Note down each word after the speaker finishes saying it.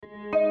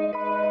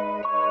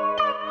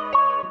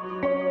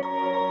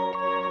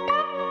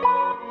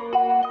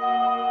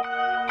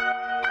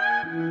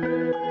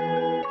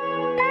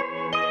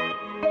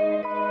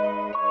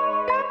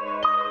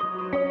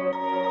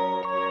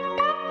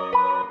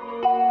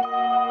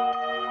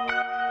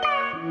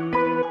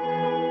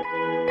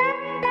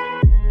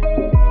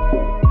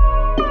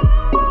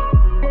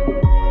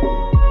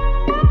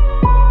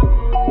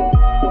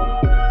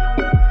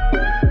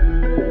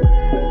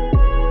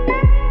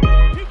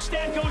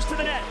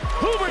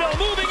Huberdeau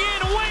moving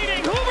in,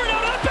 waiting.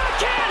 Huberdeau, not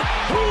backhand.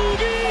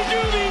 Hoobie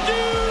dooby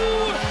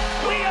doo.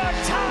 We are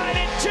tied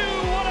at 2.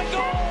 What a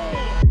goal.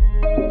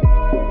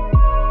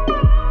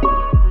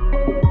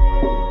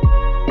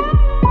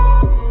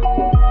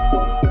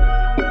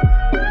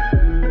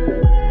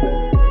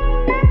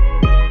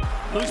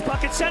 Loose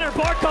puck at center.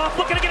 Barkov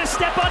looking to get a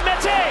step on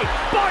Mete.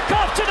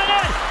 Barkov to the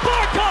net.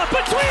 Barkov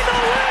between the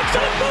legs.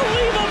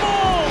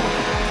 Unbelievable.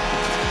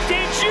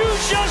 Did you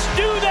just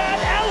do that,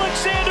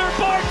 Alexander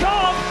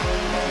Barkov?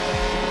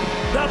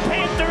 The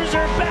Panthers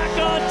are back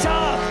on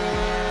top.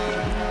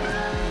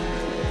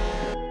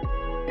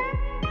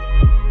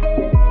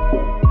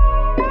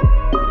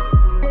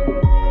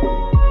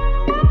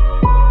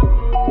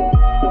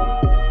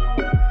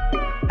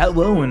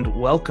 Hello and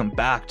welcome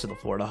back to the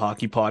Florida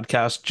Hockey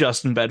Podcast.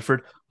 Justin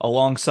Bedford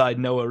alongside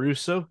Noah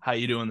Russo. How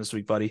you doing this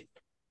week, buddy?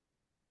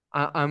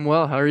 I'm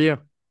well. How are you?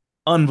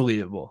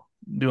 Unbelievable.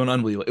 Doing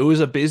unbelievable. It was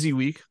a busy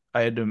week.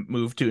 I had to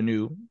move to a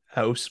new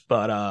house,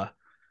 but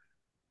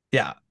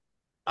yeah,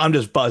 I'm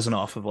just buzzing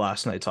off of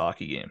last night's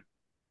hockey game.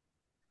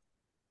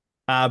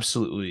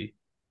 Absolutely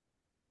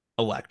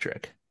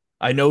electric.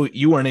 I know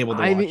you weren't able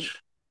to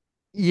watch.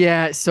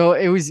 Yeah, so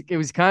it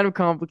was kind of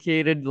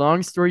complicated.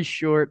 Long story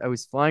short, I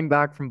was flying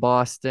back from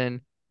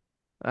Boston.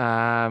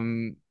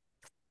 Um,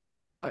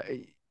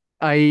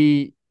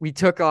 we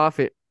took off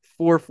at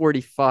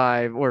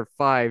 4:45 or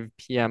 5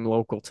 p.m.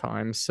 local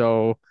time.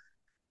 So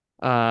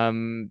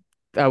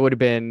that would have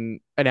been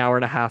an hour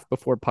and a half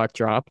before puck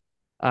drop.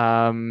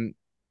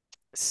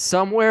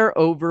 Somewhere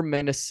over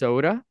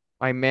Minnesota,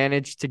 I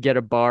managed to get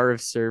a bar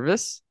of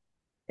service,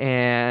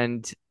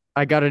 and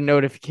I got a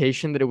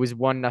notification that it was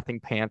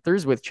 1-0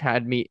 Panthers, which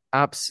had me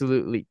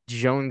absolutely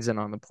jonesing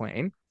on the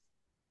plane.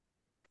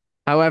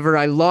 However,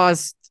 I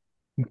lost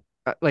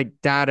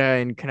data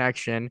and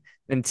connection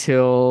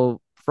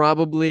until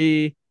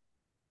probably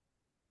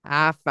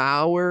half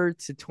hour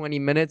to 20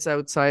 minutes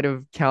outside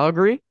of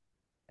Calgary.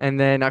 And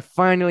then I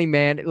finally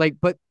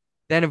but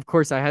then of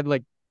course I had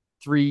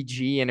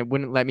 3G and it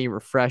wouldn't let me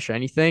refresh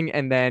anything.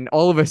 And then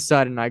all of a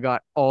sudden I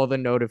got all the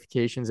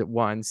notifications at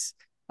once.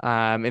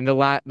 And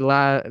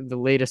the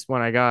latest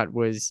one I got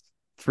was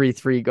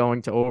 3-3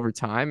 going to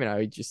overtime. And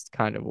I just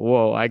kind of,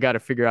 whoa, I got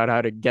to figure out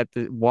how to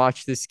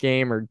watch this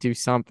game or do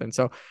something.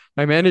 So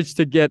I managed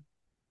to get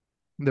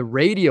the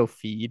radio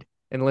feed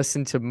and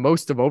listen to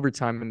most of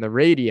overtime in the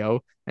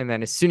radio. And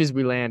then as soon as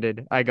we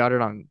landed, I got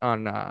it on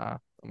my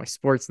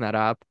Sportsnet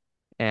app.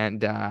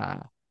 And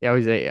yeah, I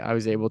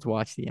was able to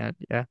watch the end.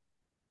 Yeah.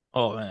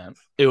 Oh man.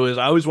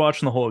 I was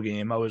watching the whole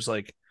game. I was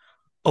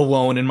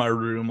alone in my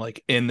room,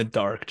 in the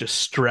dark, just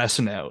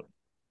stressing out.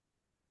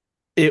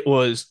 It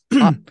was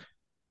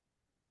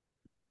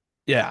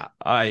yeah,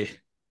 I'm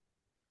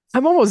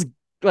almost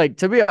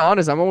to be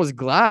honest, I'm almost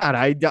glad.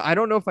 I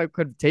don't know if I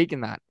could have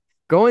taken that.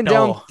 Going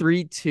down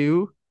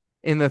 3-2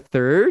 in the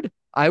third,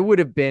 I would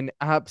have been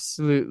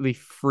absolutely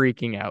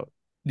freaking out.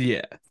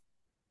 Yeah.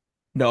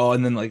 No,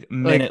 and then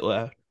minute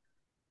left.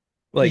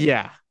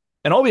 Yeah.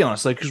 And I'll be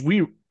honest, because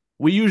we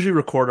usually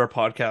record our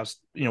podcast,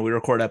 we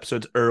record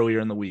episodes earlier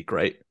in the week,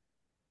 right?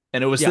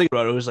 And it was thinking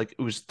about it was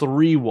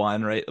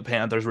 3-1, right? The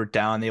Panthers were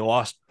down. They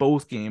lost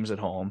both games at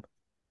home.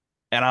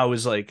 And I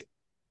was like,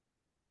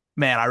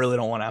 man, I really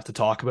don't want to have to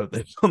talk about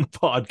this on the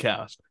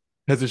podcast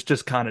because it's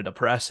just kind of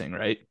depressing,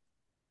 right?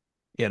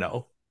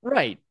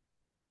 Right.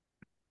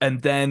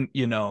 And then,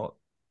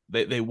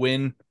 they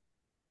win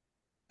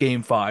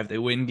game 5, they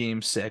win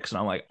game 6, and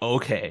I'm like,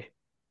 okay,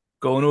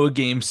 going to a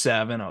game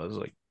 7, I was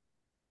like,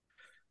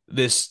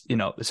 this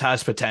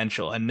has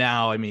potential. And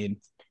now, I mean,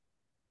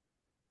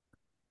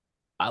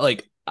 I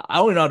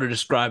don't know how to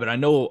describe it. I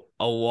know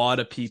a lot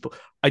of people.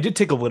 I did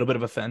take a little bit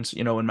of offense,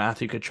 when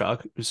Matthew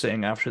Tkachuk was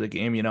saying after the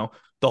game,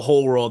 the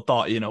whole world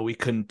thought, we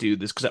couldn't do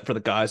this except for the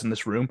guys in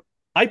this room.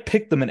 I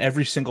picked them in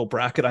every single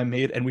bracket I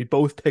made, and we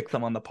both picked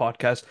them on the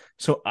podcast.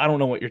 So I don't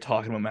know what you're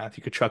talking about,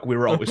 Matthew Tkachuk. We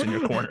were always in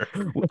your corner.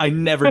 I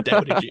never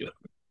doubted you.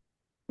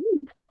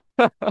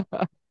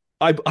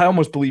 I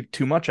almost believed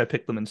too much. I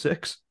picked them in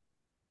 6.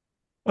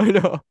 I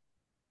know.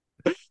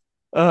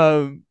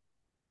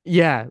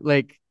 Yeah,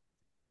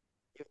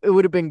 it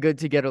would have been good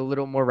to get a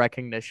little more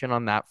recognition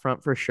on that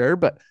front for sure.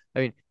 But I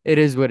mean, it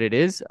is what it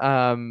is.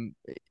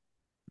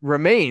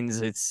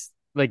 Remains it's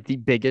the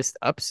biggest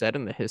upset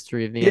in the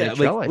history of the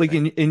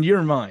NHL. In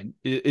your mind,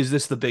 is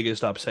this the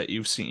biggest upset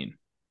you've seen?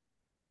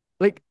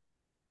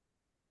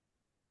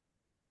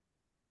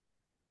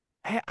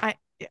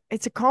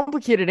 It's a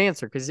complicated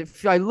answer because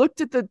if I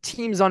looked at the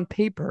teams on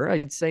paper,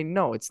 I'd say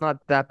no, it's not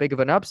that big of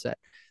an upset.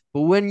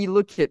 But when you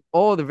look at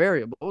all the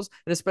variables,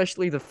 and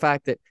especially the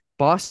fact that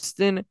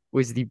Boston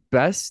was the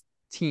best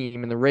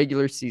team in the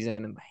regular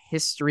season in the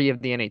history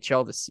of the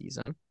NHL this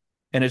season.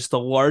 And it's the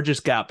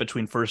largest gap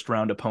between first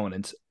round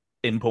opponents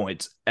in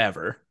points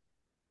ever.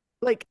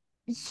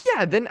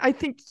 Yeah, then I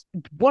think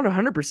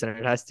 100%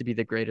 it has to be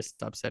the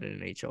greatest upset in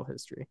NHL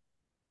history.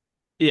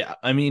 Yeah,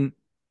 I mean,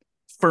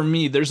 for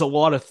me, there's a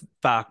lot of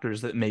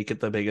factors that make it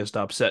the biggest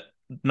upset.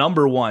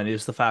 Number one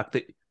is the fact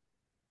that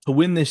to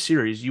win this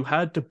series, you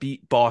had to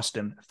beat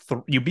Boston.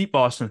 You beat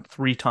Boston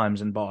 3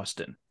 times in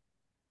Boston.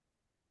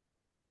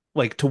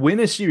 Like, to win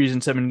a series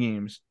in 7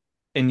 games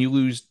and you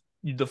lose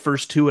the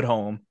first 2 at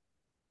home.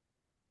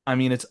 I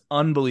mean, it's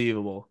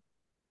unbelievable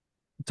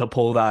to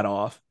pull that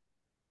off.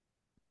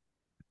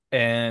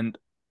 And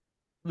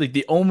like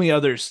the only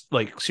other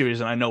like series,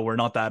 and I know we're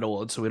not that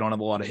old, so we don't have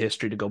a lot of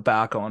history to go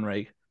back on,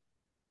 right?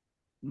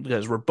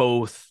 Because we're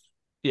both,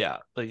 yeah,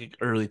 like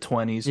early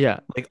 20s. Yeah.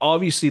 Like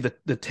obviously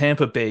the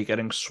Tampa Bay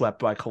getting swept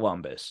by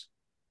Columbus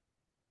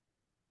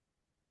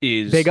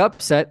is Big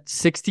upset,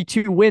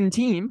 62 win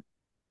team.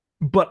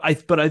 But I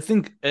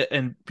think,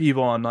 and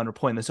people on under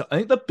point this, I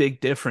think the big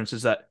difference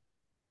is that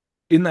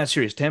in that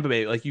series, Tampa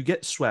Bay, like you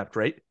get swept,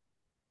 right?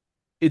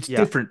 It's Yeah.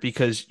 different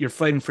because you're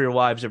fighting for your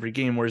lives every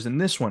game. Whereas in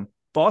this one,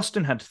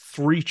 Boston had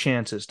 3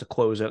 chances to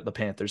close out the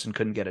Panthers and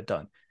couldn't get it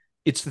done.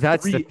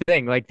 That's the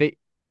thing.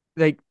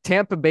 Like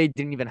Tampa Bay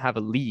didn't even have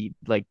a lead.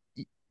 Like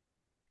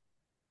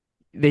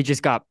they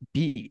just got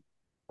beat.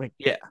 Like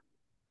Yeah.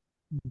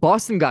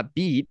 Boston got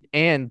beat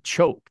and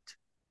choked.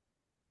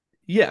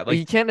 Yeah,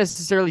 You can't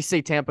necessarily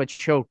say Tampa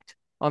choked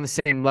on the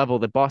same level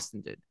that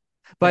Boston did.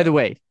 By the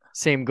way,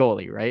 same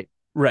goalie, right?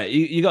 Right.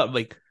 You got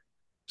like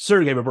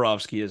Sergei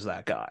Bobrovsky is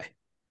that guy.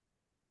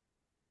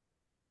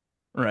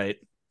 Right.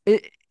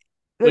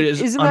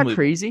 Isn't that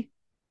crazy?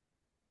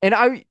 And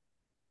I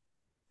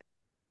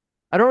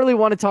don't really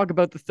want to talk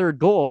about the third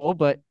goal,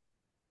 but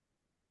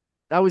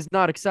that was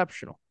not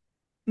exceptional.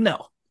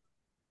 No.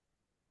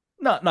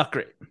 Not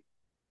great.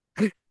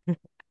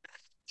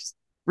 Just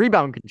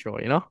rebound control,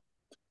 you know?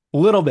 A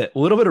little bit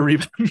of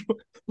rebound.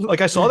 Like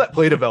I saw that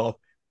play develop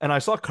and I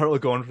saw Carla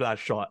going for that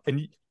shot.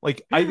 And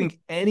like I think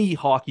any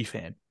hockey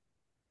fan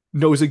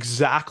knows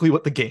exactly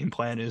what the game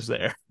plan is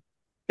there.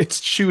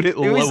 It's shoot it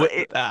low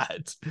at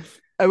that.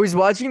 I was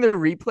watching the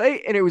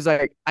replay and it was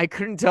like I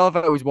couldn't tell if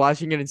I was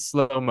watching it in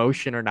slow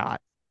motion or not.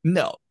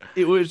 No,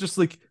 it was just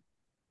like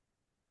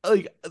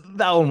that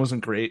one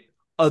wasn't great.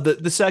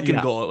 The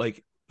second goal,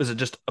 like, was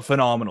just a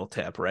phenomenal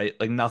tip, right?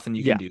 Like nothing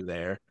you can do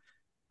there,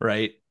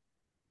 right?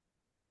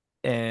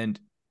 And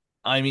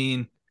I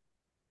mean,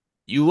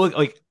 you look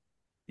like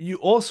you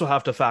also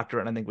have to factor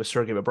in, I think, with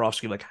Sergei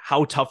Bobrovsky, like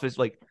how tough is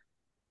like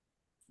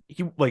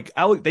he like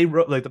Alex. They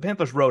wrote like the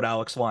Panthers wrote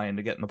Alex Lyon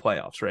to get in the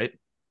playoffs, right?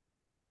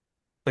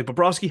 Like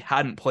Bobrovsky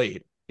hadn't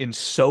played in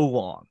so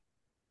long,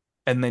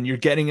 and then you're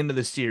getting into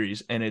the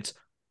series, and it's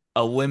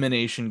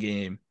elimination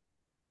game,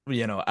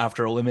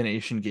 after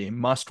elimination game,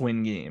 must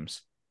win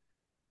games,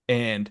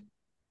 and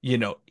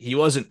he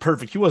wasn't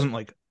perfect. He wasn't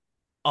like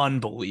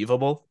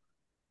unbelievable,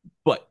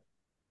 but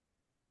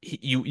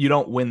you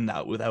don't win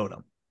that without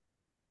him.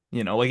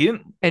 Like he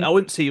didn't. And I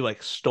wouldn't say he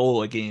like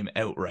stole a game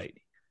outright.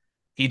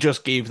 He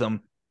just gave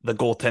them the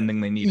goaltending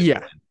they needed.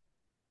 Yeah,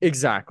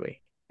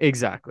 exactly.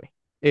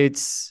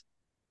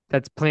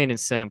 That's plain and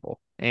simple.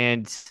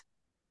 And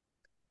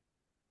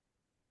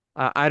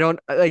I don't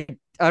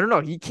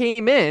know. He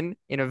came in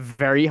a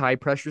very high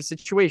pressure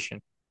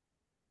situation.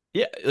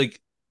 Yeah,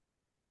 like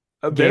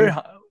a very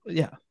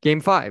high,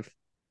 Game 5.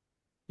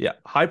 Yeah,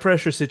 high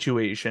pressure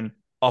situation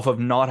off of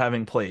not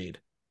having played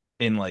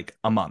in like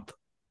a month,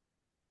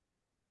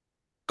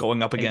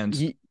 going up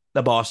against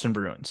the Boston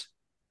Bruins.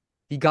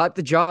 He got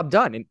the job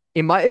done. And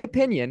in my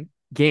opinion,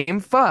 game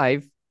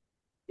 5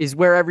 is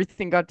where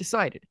everything got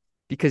decided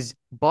because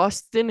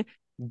Boston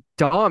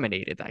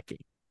dominated that game.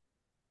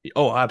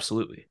 Oh,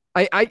 absolutely.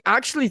 I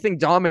actually think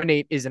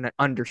dominate is an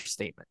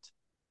understatement.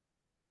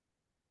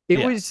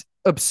 It was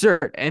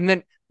absurd. And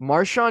then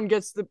Marchand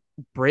gets the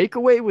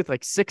breakaway with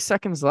like 6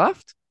 seconds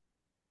left.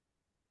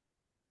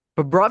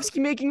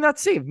 Bobrovsky making that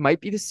save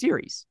might be the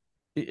series.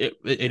 It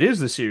is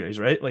the series,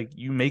 right? Like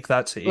you make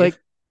that save. Like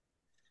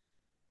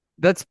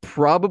that's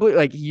probably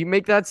like you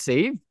make that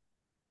save.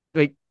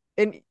 Like,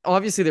 and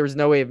obviously there was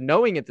no way of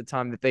knowing at the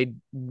time that they'd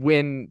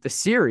win the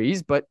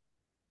series, but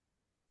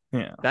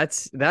yeah,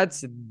 that's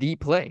the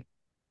play.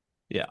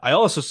 Yeah, I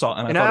also saw,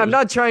 and I'm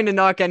not trying to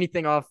knock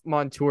anything off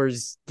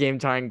Montour's game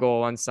time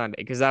goal on Sunday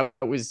because that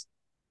was,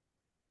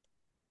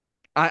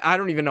 I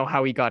don't even know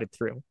how he got it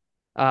through.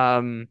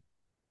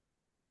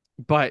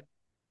 But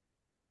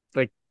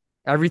like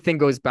everything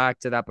goes back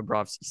to that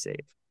Bobrovsky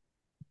save.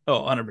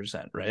 Oh,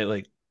 100%, right?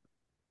 Like,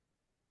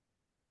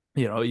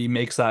 he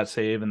makes that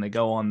save and they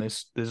go on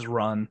this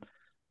run.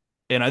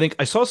 And I think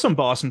I saw some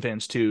Boston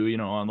fans too,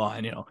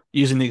 online,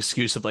 using the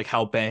excuse of like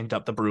how banged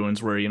up the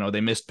Bruins were.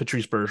 They missed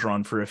Patrice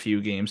Bergeron for a few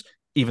games,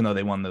 even though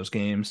they won those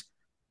games.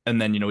 And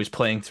then, he's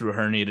playing through a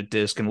herniated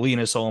disc, and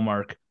Linus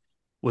Ullmark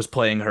was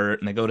playing hurt,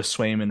 and they go to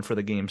Swayman for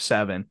the game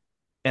 7.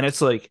 And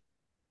it's like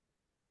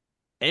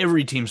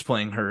every team's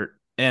playing hurt.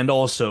 And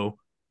also,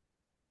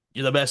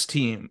 you're the best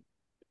team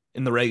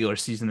in the regular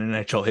season in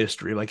NHL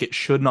history. Like, it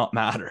should not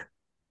matter.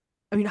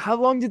 I mean, how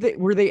long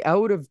were they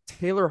out of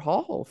Taylor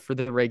Hall for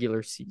the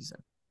regular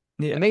season?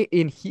 Yeah.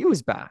 And he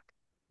was back.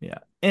 Yeah.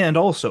 And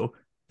also,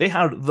 they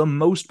had the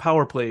most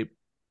power play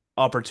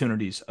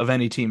opportunities of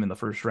any team in the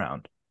first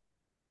round.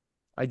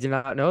 I did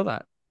not know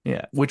that.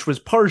 Yeah. Which was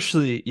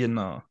partially,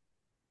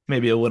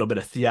 maybe a little bit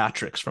of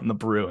theatrics from the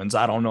Bruins.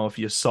 I don't know if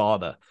you saw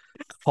the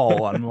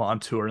call on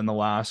Montour in the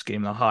last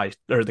game,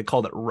 they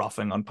called it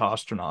roughing on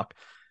Pastrnak.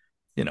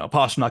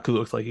 Pastrnak who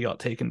looked like he got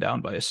taken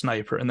down by a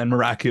sniper and then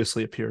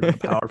miraculously appeared on the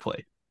power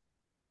play.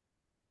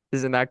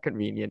 Isn't that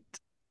convenient?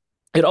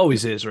 It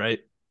always is, right?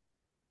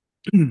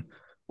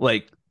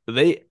 Like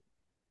they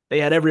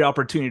had every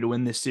opportunity to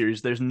win this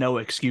series. There's no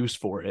excuse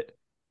for it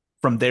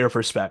from their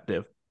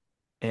perspective.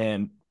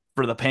 And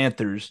for the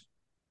Panthers,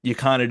 you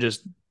kind of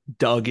just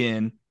dug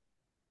in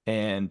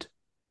and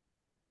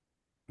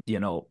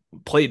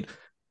played.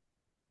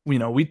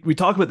 We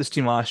talked about this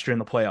team last year in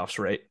the playoffs,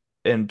 right?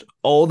 And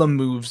all the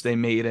moves they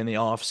made in the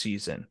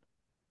offseason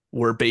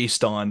were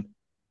based on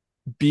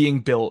being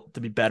built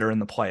to be better in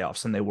the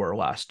playoffs than they were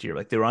last year.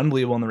 Like they were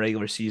unbelievable in the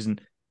regular season,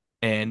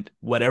 and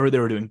whatever they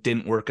were doing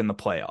didn't work in the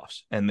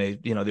playoffs. And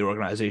the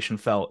organization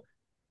felt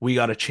we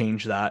got to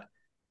change that.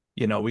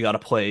 We got to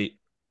play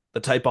the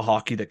type of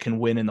hockey that can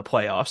win in the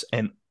playoffs.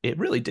 And it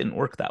really didn't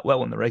work that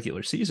well in the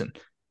regular season.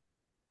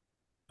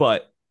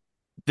 But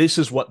this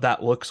is what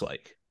that looks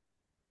like.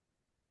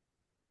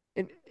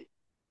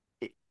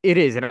 It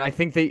is. And I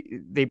think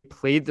they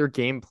played their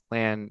game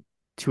plan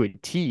to a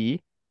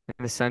T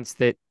in the sense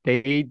that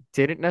they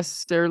didn't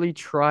necessarily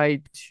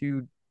try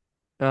to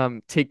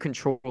take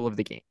control of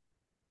the game.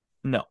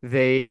 No.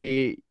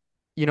 They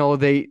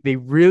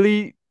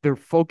really, their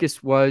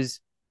focus was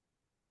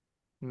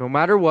no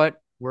matter what,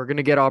 we're going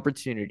to get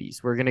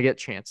opportunities. We're going to get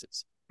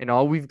chances. And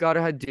all we've got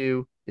to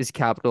do is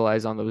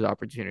capitalize on those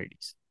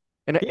opportunities.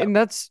 And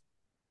that's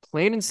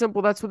plain and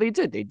simple. That's what they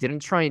did. They didn't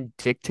try and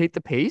dictate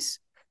the pace.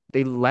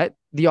 They let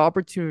the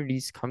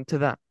opportunities come to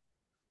them.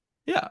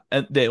 Yeah.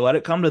 And they let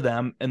it come to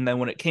them. And then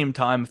when it came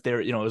time, if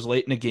it was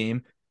late in the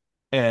game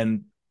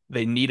and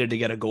they needed to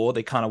get a goal,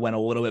 they kind of went a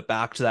little bit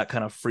back to that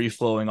kind of free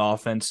flowing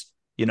offense,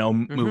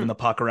 moving the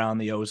puck around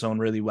the O-zone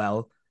really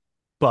well.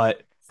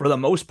 But for the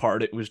most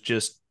part, it was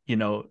just,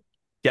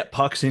 get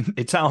pucks in.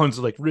 It sounds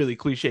like really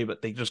cliche,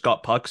 but they just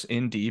got pucks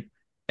in deep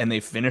and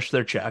they finished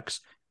their checks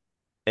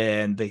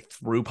and they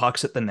threw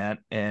pucks at the net.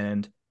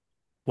 And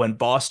when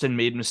Boston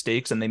made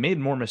mistakes, and they made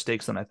more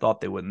mistakes than I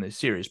thought they would in this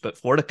series, but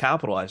Florida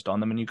capitalized on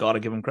them, and you got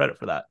to give them credit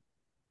for that.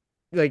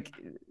 Like,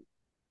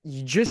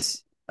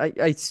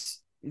 it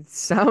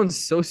sounds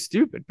so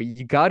stupid, but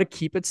you got to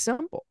keep it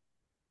simple.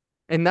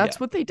 And that's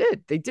what they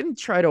did. They didn't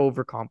try to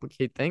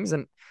overcomplicate things.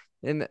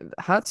 And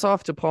hats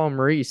off to Paul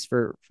Maurice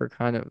for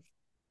kind of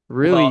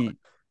really. Well,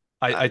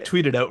 I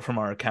tweeted out from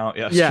our account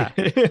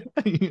yesterday.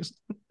 Yeah.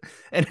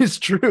 And it's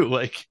true.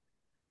 Like,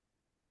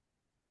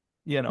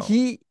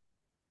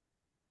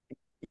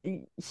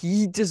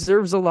 he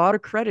deserves a lot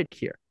of credit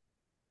here.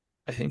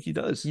 I think he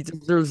does. He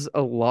deserves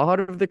a lot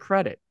of the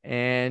credit.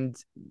 And,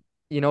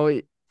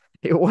 it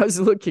was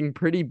looking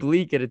pretty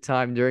bleak at a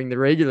time during the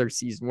regular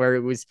season where it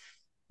was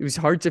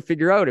hard to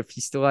figure out if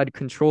he still had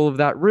control of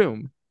that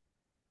room.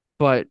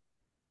 But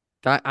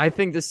I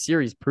think this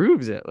series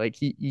proves it. Like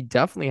he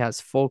definitely has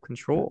full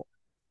control.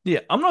 Yeah,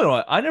 I'm not gonna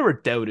lie. I never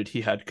doubted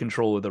he had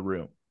control of the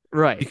room.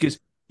 Right. Because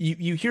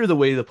you hear the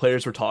way the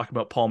players were talking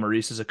about Paul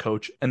Maurice as a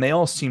coach, and they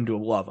all seem to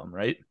love him,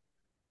 right?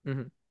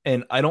 Mm-hmm.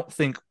 And I don't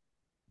think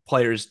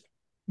players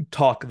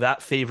talk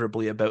that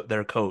favorably about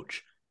their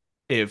coach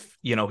if,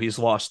 he's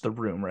lost the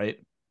room, right?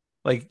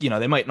 Like,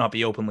 they might not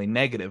be openly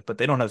negative, but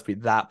they don't have to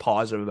be that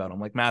positive about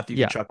him. Like Matthew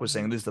Tkachuk was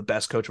saying, this is the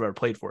best coach I've ever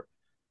played for.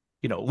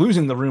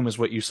 Losing the room is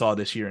what you saw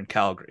this year in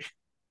Calgary.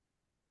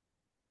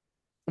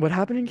 What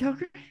happened in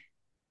Calgary?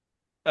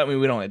 I mean,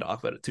 we don't talk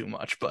about it too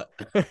much, but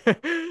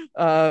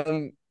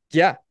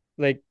yeah,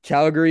 like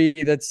Calgary,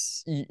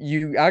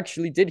 you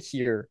actually did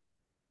hear,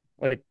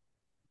 like,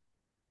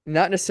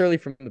 not necessarily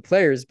from the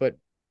players, but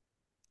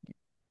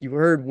you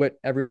heard what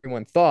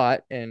everyone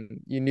thought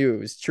and you knew it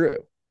was true.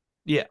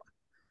 Yeah.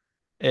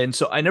 And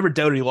so I never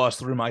doubted he lost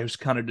the room. I was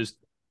kind of just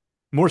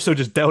more so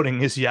just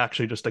doubting, is he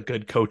actually just a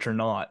good coach or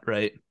not?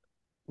 Right.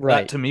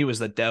 That to me was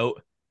the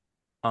doubt.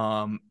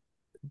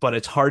 But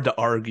it's hard to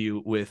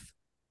argue with,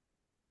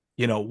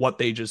 what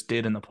they just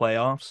did in the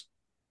playoffs,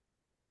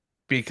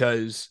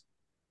 because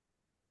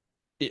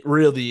it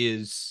really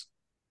is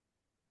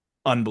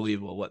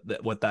unbelievable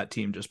what that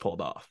team just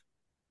pulled off.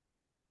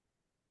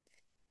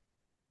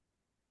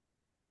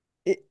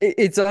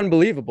 It's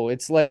unbelievable.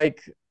 It's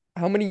like,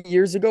 how many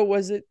years ago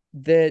was it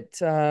that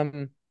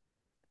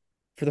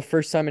for the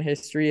first time in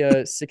history,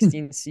 a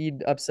 16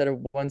 seed upset a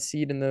 1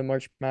 seed in the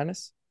March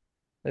Madness?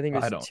 I think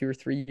it was 2 or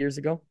 3 years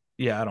ago.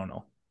 Yeah, I don't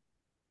know.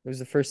 It was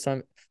the first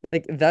time.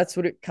 Like, that's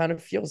what it kind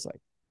of feels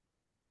like.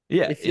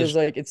 Yeah, it feels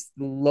like it's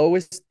the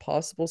lowest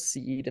possible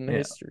seed in the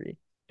history.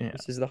 Yeah.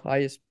 This is the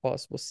highest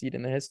possible seed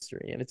in the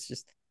history, and it's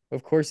just,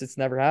 of course, it's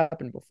never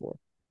happened before.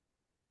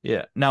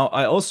 Yeah. Now,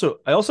 I also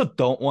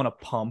don't want to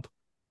pump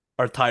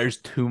our tires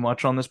too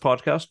much on this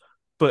podcast,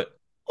 but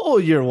all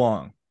year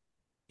long,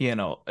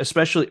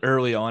 especially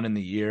early on in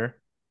the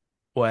year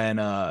when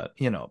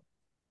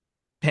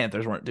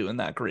Panthers weren't doing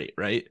that great,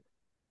 right?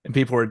 And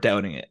people were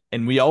doubting it.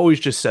 And we always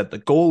just said the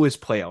goal is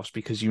playoffs,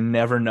 because you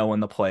never know in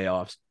the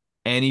playoffs.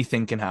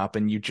 Anything can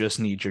happen. You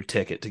just need your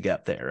ticket to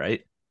get there,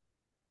 right?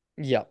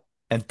 Yeah.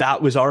 And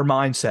that was our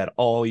mindset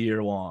all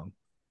year long.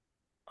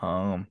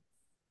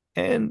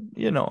 And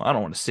I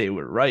don't want to say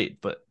we're right,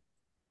 but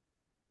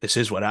this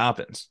is what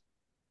happens.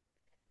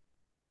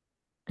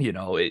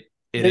 It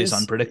is There's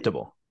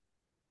unpredictable.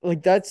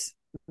 like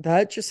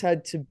that just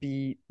had to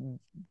be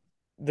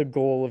the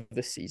goal of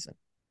the season.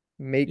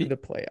 Make the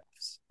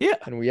playoffs. Yeah.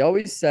 And we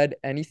always said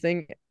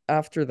anything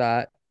after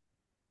that,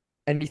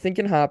 anything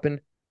can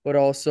happen, but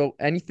also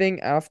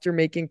anything after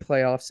making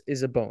playoffs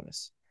is a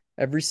bonus.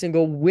 Every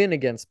single win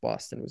against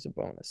Boston was a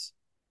bonus.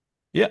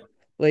 Yeah.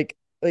 Like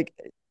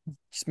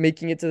just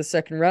making it to the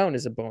second round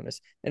is a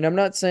bonus. And I'm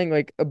not saying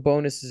like a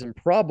bonus is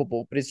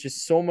improbable, but it's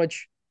just so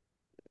much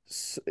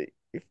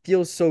it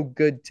feels so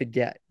good to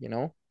get, you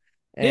know?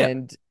 Yeah.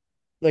 And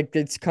like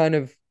it's kind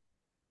of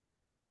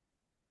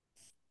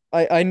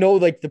I know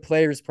like the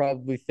players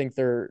probably think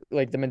they're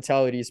like the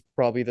mentality is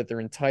probably that they're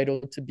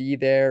entitled to be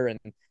there and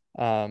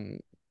um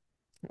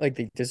like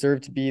they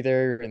deserve to be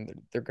there and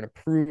they're going to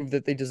prove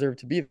that they deserve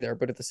to be there,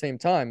 but at the same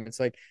time it's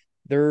like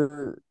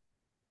they're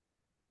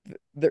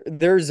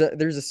there's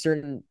a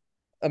certain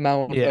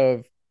amount Yeah.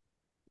 of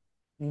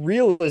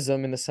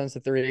realism in the sense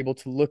that they're able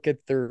to look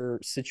at their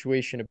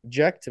situation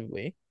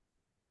objectively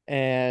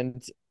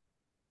and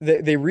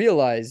they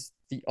realize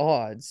the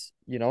odds,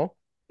 you know,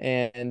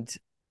 and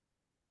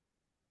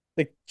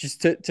like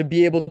just to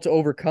be able to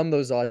overcome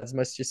those odds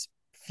must just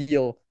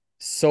feel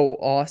so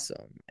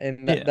awesome.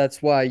 And Yeah.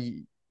 that's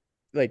why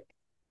like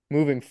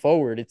moving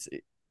forward,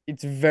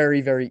 it's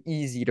very, very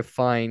easy to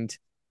find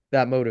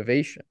that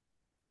motivation.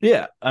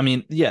 Yeah. I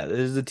mean, yeah, this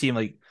is a team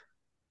like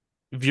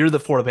if you're the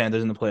Florida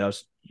Panthers in the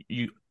playoffs,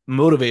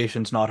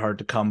 motivation's not hard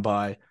to come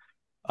by.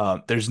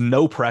 There's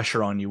no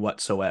pressure on you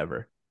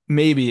whatsoever.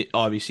 Maybe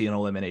obviously in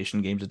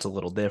elimination games it's a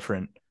little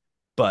different,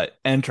 but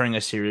entering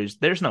a series,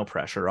 there's no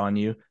pressure on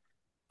you.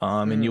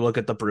 And you Mm-hmm. look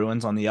at the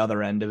Bruins on the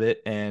other end of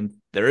it, and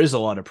there is a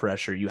lot of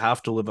pressure. You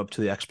have to live up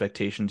to the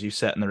expectations you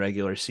set in the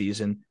regular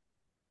season,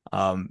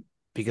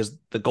 because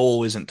the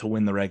goal isn't to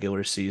win the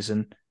regular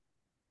season.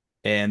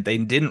 And they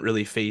didn't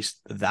really face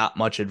that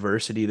much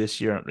adversity this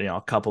year.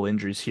 A couple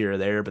injuries here or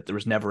there, but there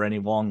was never any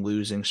long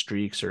losing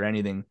streaks or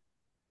anything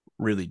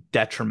really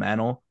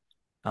detrimental.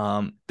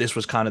 This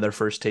was kind of their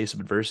first taste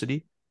of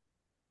adversity.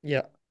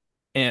 Yeah.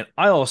 And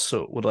I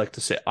also would like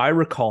to say, I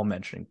recall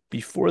mentioning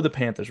before the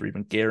Panthers were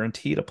even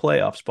guaranteed a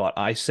playoff spot,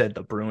 I said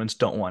the Bruins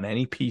don't want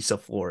any piece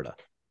of Florida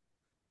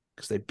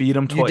because You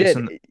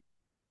did.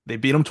 they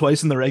beat them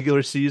twice in the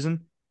regular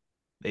season.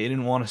 They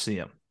didn't want to see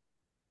them.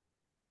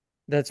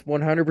 That's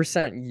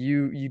 100%.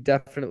 You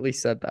definitely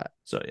said that.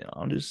 So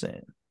I'm just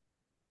saying.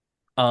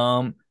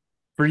 Um,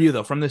 for you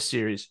though, from this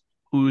series,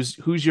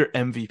 who's your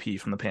MVP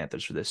from the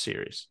Panthers for this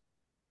series?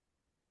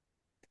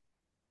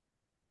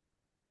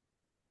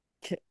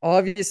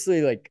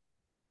 Obviously, like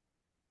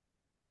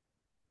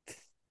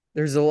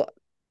there's a lot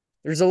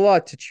there's a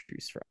lot to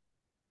choose from.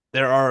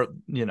 There are,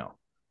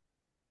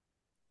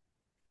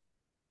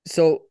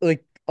 So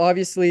like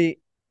obviously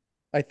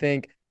I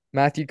think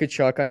Matthew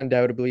Tkachuk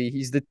undoubtedly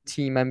he's the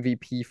team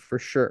MVP for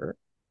sure.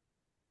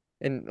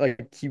 And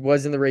like he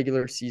was in the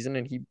regular season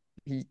and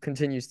he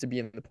continues to be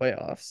in the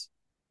playoffs.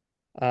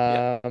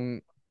 yeah.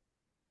 Um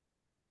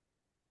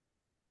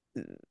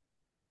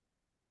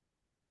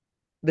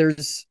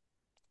there's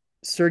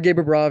Sergei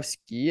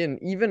Bobrovsky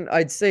and even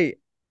I'd say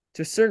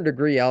to a certain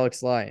degree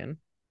Alex Lyon.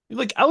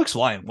 Like Alex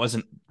Lyon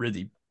wasn't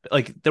really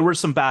like there were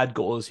some bad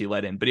goals he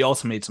let in, but he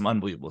also made some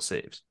unbelievable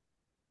saves.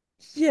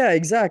 Yeah,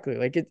 exactly.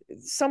 Like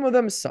some of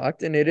them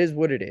sucked and it is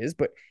what it is,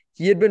 but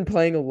he had been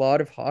playing a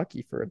lot of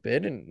hockey for a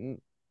bit and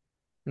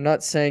I'm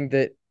not saying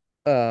that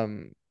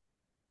um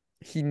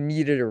he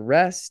needed a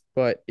rest,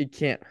 but it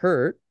can't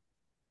hurt.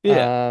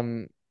 Yeah.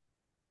 Um,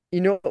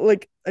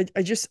 like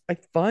I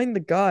find the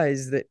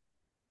guys that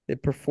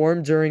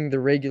performed during the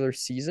regular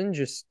season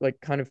just like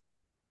kind of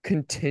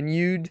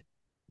continued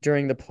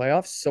during the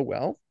playoffs so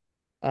well.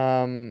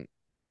 Um,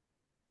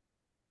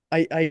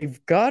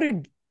 I've got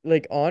to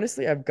like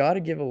honestly, I've got to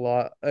give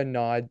a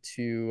nod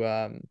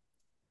to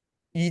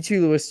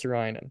E2 Lewis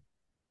Ryan.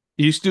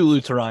 Stu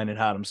Luterian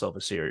had himself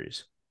a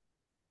series.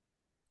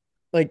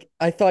 Like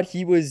I thought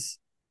he was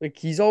like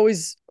he's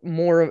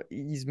more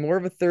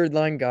of a third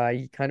line guy.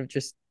 He kind of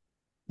just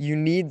you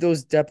need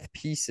those depth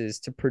pieces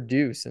to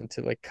produce and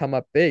to like come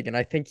up big. And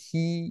I think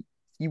he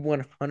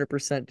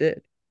 100%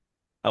 did.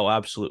 Oh,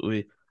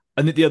 absolutely.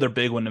 I think the other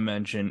big one to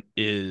mention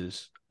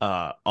is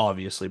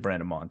obviously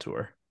Brandon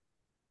Montour.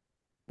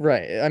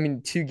 Right. I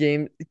mean, two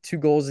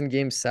goals in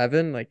game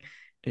seven.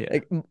 Yeah.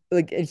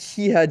 Like and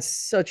he had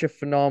such a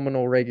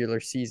phenomenal regular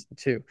season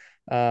too.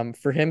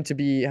 For him to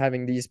be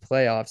having these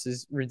playoffs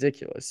is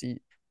ridiculous. He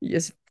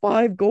has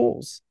 5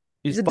 goals.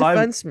 He's He's a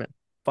defenseman.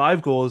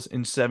 five goals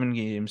in 7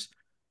 games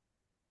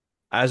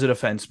as a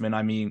defenseman.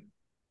 I mean,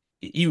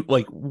 you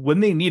like when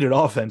they needed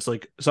offense,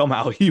 like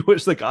somehow he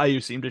was the guy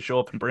who seemed to show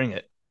up and bring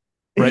it.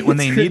 Right. When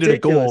they It's needed a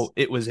ridiculous. goal,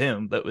 it was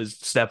him that was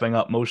stepping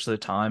up most of the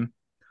time.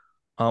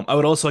 I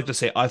would also like to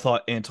say I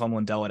thought Anton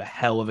Lundell had a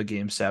hell of a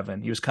game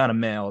 7. He was kind of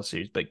male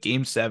series, but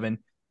game 7,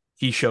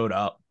 he showed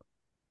up.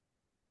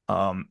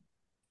 Um,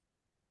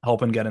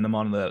 helping getting them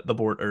on the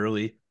board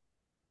early.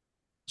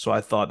 So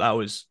I thought that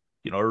was,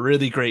 a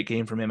really great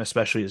game from him,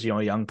 especially as, a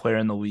young player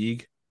in the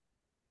league.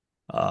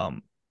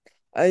 Um,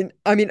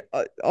 I mean,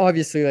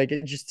 obviously, like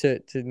just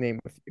to name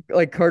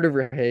like Carter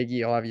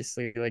Verhaeghe,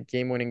 obviously, like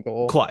game winning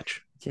goal.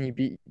 Clutch. Can you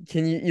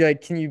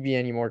be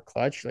any more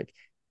clutch? Like,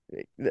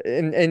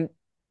 and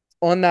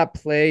on that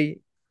play,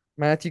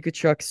 Matthew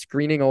Tkachuk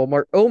screening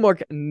Omar. Omar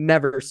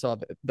never saw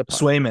the puck.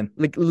 Swayman.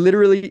 Like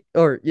literally,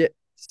 or yeah,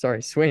 sorry,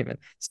 Swayman.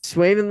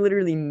 Swayman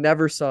literally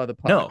never saw the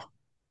puck. No.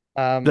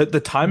 Um, The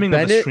timing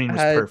of the Bennett screen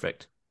was had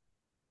perfect.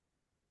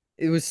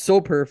 it was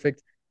so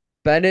perfect.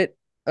 Bennett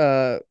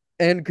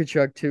and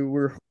Kachuk too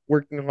were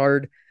working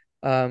hard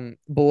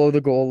below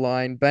the goal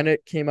line.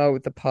 Bennett came out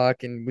with the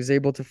puck and was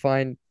able to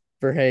find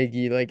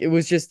Verhaeghe. Like it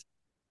was just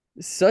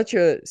such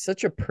a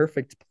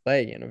perfect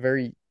play and a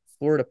very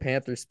Florida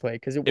Panthers play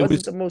because it It wasn't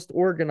was the most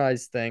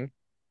organized thing,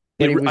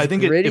 but it I was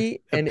think it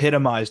gritty and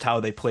epitomized how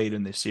they played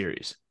in this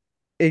series.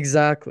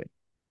 exactly.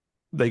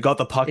 They got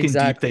the puck in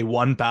deep, they Exactly.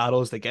 won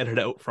battles, they get it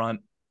out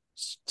front,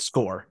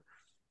 score.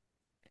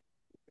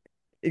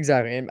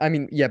 Exactly. And I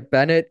mean, yeah,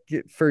 Bennett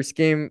first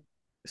game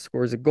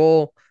scores a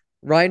goal.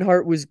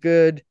 Reinhart was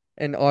good,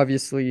 and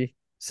obviously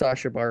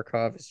Sasha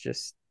Barkov is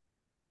just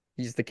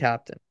he's the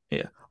captain.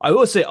 Yeah. I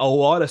will say a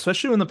lot,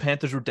 especially when the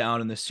Panthers were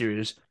down in this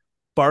series.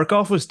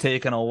 Barkov was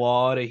taking a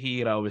lot of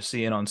heat I was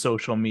seeing on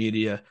social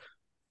media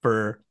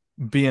for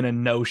being a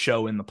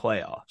no-show in the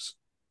playoffs.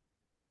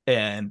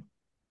 And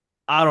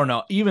I don't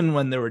know, even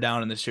when they were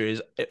down in the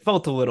series, it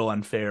felt a little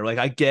unfair. Like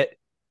I get,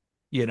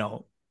 you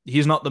know,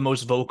 he's not the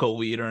most vocal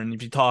leader. And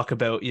if you talk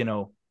about,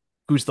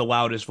 who's the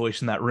loudest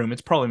voice in that room,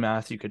 it's probably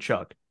Matthew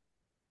Tkachuk.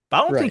 But I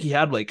don't think Right. he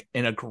had like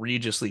an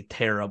egregiously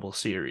terrible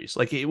series.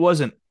 Like he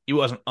wasn't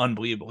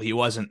unbelievable. He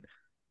wasn't,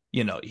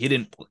 he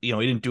didn't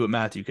do what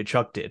Matthew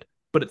Tkachuk did.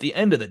 But at the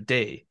end of the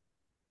day,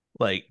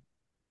 like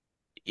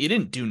he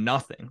didn't do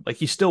nothing. Like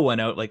he still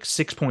went out like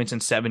 6 points in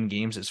 7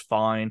 games is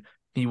fine.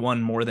 He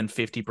won more than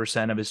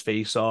 50% of his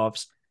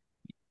faceoffs.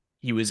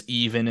 He was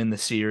even in the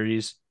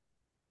series.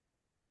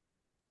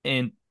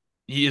 And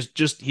he's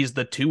he's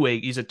a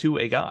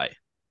two-way guy.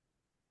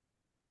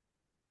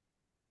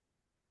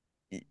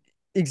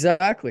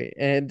 Exactly.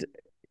 And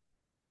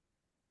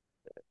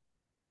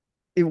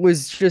it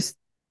was just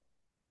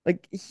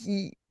like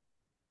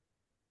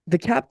the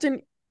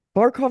captain,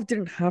 Barkov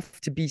didn't have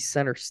to be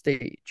center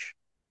stage,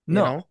 you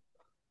No. know?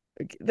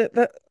 Like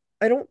that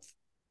I don't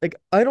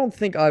I don't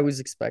think I was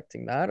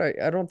expecting that.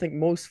 I don't think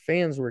most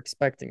fans were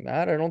expecting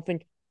that. I don't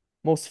think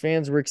most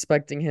fans were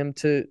expecting him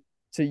to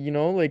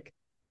like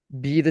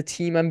be the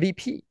team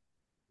MVP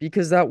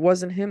because that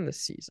wasn't him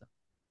this season.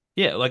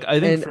 Yeah, like I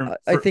think And for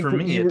I for, think for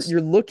me it's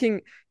you're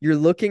looking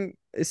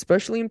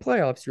especially in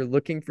playoffs, you're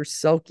looking for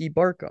Selke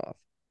Barkov.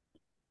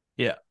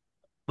 yeah.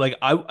 Like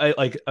I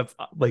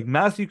like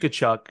Matthew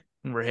Tkachuk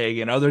and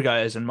Verhaeghe and other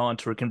guys in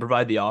Montour can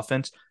provide the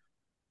offense,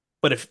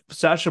 but if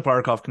Sasha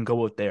Barkov can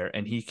go out there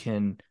and he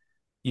can,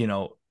 you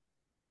know,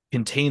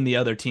 contain the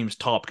other team's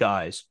top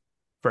guys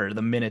for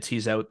the minutes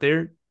he's out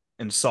there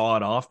and saw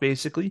it off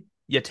basically,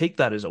 you take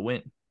that as a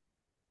win.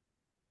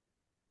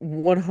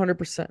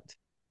 100%.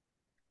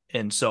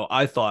 And so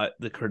I thought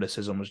the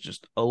criticism was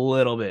just a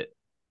little bit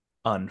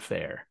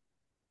unfair.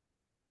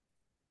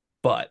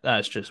 But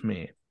that's just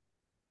me.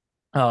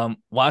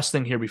 Last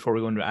thing here before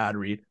we go into ad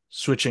read,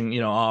 switching,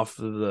 off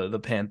the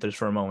Panthers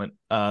for a moment.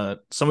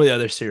 Some of the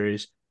other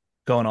series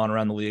going on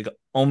around the league.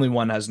 Only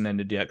one hasn't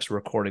ended yet because we're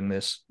recording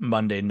this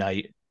Monday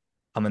night.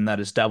 And that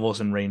is Devils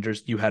and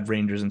Rangers. You had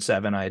Rangers in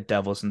 7. I had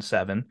Devils in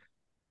 7.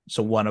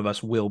 So one of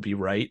us will be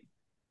right.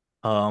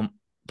 But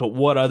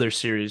what other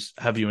series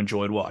have you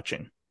enjoyed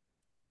watching?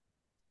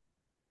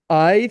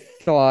 I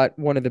thought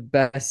one of the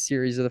best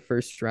series of the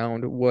first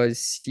round was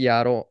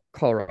Seattle,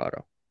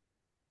 Colorado.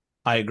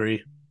 I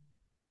agree.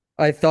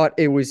 I thought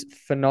it was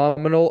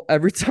phenomenal.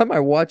 Every time I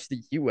watched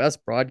the US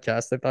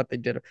broadcast, I thought they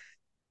did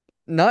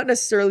not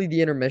necessarily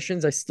the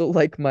intermissions. I still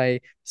like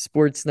my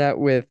Sportsnet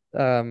with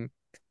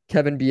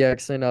Kevin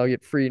BX and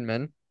Elliot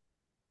Friedman,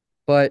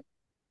 but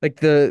like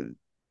the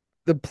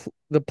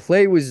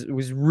play was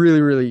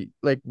really really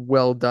like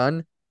well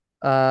done.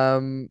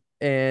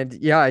 And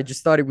yeah, I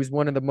just thought it was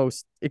one of the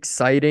most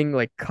exciting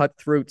like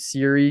cutthroat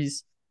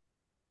series.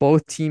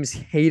 Both teams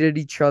hated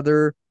each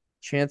other.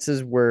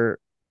 Chances were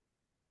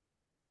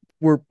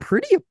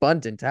pretty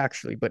abundant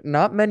actually, but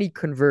not many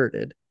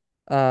converted.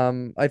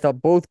 I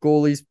thought both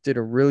goalies did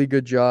a really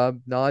good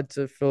job. Nod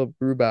to Philip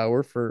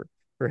Grubauer for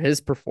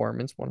his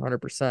performance,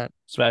 100%.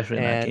 Especially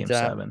in that And game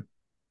 7.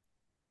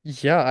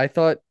 yeah, I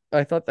thought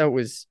that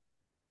was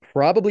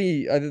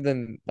probably other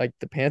than like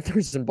the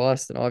Panthers in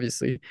Boston,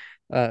 obviously.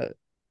 Uh,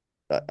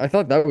 I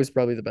thought that was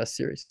probably the best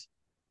series.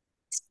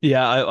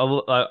 Yeah,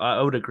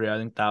 I would agree. I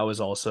think that was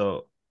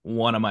also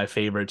one of my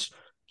favorites.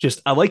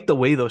 Just I like the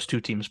way those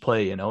two teams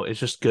play, it's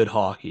just good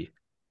hockey,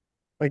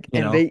 Like, you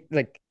and know. they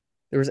like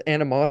there was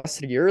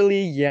animosity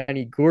early.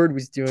 Yanni Gourde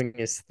was doing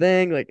his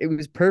thing. Like, it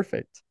was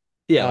perfect.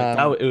 Yeah, like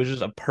that Um, it was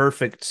just a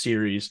perfect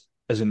series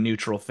as a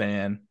neutral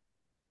fan.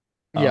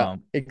 yeah,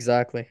 Um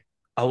exactly.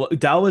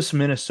 Dallas,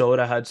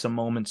 Minnesota had some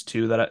moments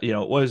too that it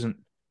wasn't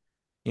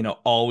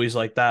always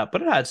like that,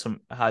 but it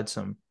had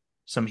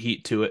some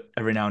heat to it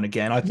every now and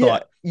again. I Yeah,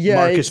 thought yeah,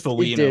 Marcus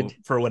it Foligno, did.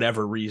 for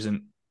whatever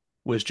reason,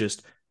 was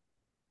just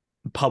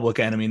public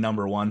enemy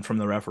number one from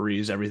the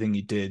referees. Everything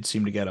he did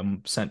seemed to get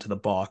him sent to the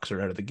box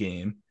or out of the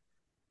game.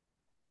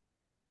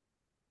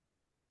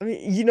 I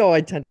mean,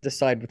 I tend to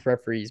side with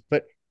referees,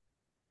 but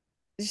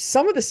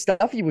some of the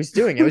stuff he was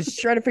doing, I was just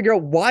trying to figure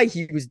out why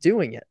he was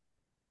doing it.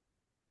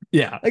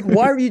 Yeah. Like,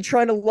 why are you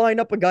trying to line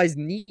up a guy's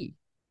knee?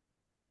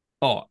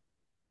 Oh,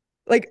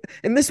 Like,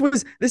 and this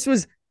was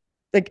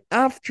like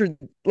after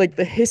like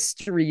the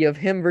history of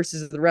him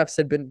versus the refs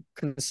had been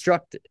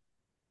constructed.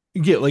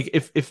 yeah. Like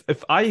if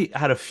I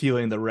had a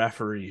feeling the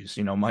referees,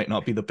 might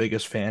not be the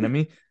biggest fan of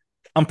me,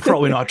 I'm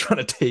probably not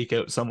trying to take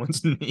out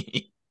someone's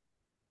knee.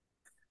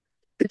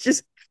 It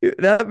just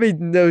that made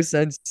no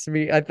sense to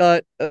me. I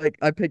thought like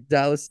I picked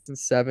Dallas in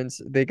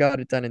sevens. They got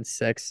it done in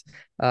six.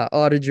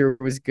 Audiger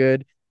was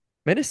good.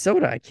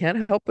 Minnesota, I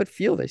can't help but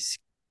feel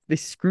they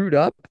screwed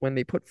up when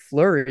they put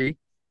Fleury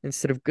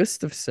instead of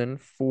Gustafson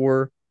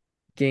for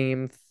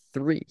game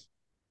three.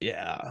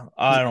 Yeah,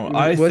 I don't.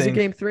 I Was it think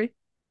game three?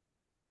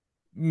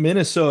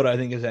 Minnesota, I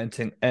think, is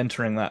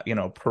entering that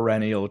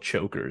perennial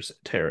chokers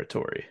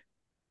territory.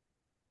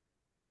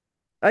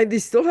 They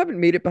still haven't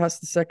made it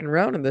past the second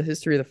round in the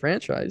history of the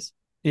franchise.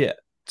 Yeah.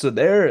 So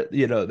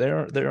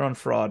they're on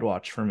fraud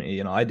watch for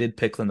me. I did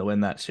pick them to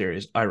win that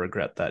series. I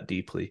regret that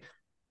deeply,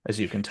 as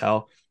you can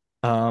tell.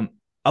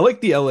 I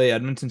like the LA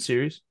Edmonton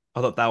series.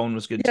 I thought that one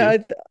was good Yeah, too.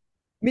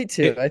 me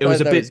too. It I it was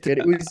thought a that was bit good.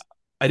 It was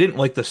I didn't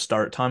like the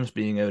start times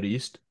being out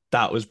east.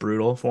 That was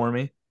brutal for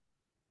me,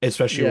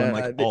 especially when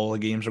like yeah, all the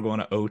games are going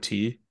to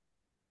OT.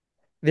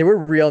 they were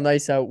real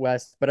nice out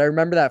west, but I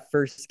remember that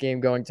first game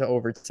going to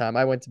overtime.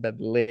 I went to bed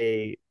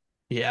late.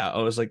 Yeah,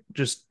 I was like,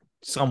 just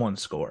someone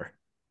score.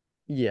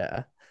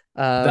 Yeah.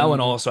 That one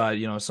Um, also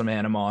had, some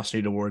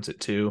animosity towards it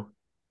too.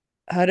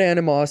 had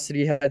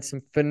animosity, had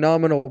some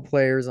phenomenal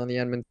players on the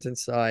Edmonton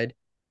side,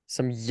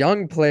 some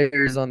young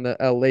players on the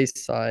LA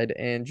side,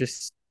 and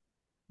just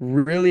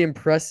really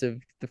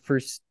impressive the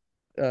first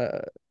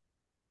uh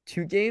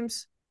two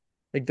games.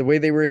 Like the way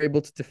they were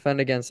able to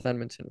defend against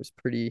Edmonton was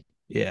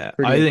Yeah,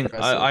 pretty I think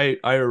impressive.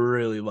 I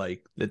really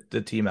like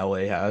the team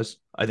LA has.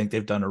 I think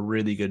they've done a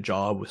really good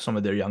job with some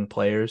of their young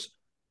players.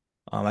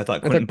 I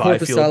thought I Quentin thought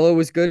Byfield, Corpusalo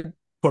was good.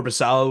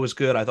 Corpusalo was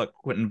good. I thought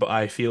Quentin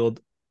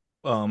Byfield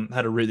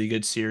had a really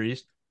good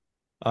series,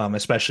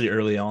 especially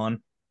early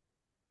on.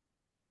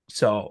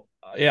 So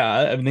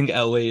yeah, I think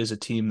LA is a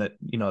team that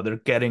they're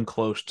getting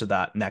close to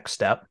that next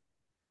step.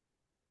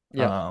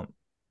 Yeah. Um,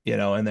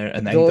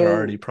 and I think they're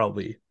already Though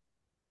probably.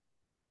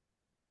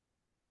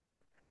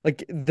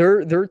 like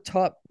their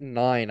top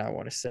nine, I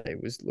want to say,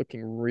 was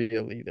looking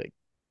really like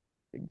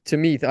to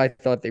me, I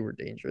thought they were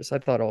dangerous. I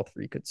thought all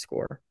three could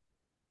score.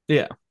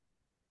 Yeah,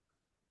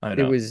 I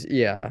It know. was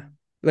yeah.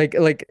 Like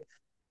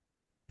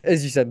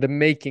as you said, the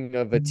making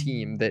of a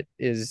team that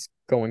is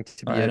going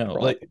to be I a know.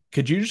 Like, problem.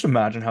 could you just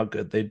imagine how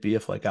good they'd be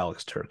if like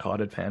Alex Turcotte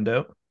had panned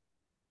out?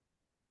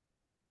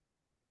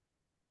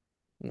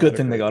 Not Good a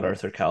thing they great got look.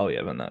 Arthur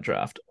Kaliev in that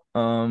draft.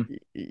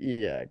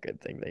 Yeah,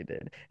 good thing they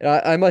did. And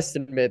I must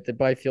admit that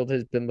Byfield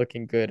has been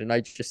looking good, and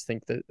I just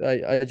think that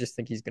I just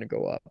think he's going to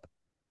go up.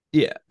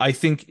 Yeah, I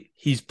think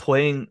he's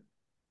playing,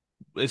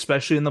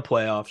 especially in the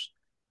playoffs.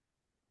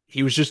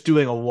 He was just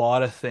doing a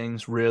lot of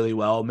things really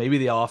well. Maybe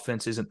the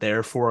offense isn't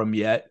there for him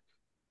yet,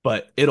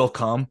 but it'll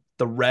come.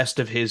 The rest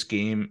of his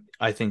game,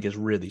 I think, is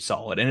really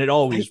solid, and it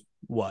I always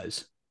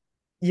was.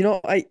 you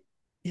know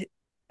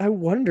I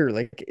wonder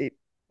like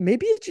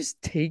maybe it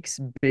just takes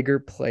bigger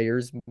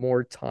players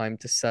more time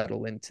to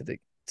settle into the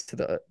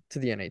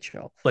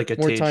NHL, Like a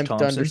more Tage time to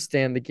Thompson.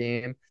 understand the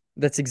game.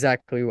 That's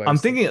exactly what I I'm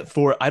was thinking thinking it of.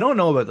 for. I don't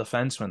know about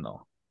defensemen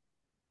though,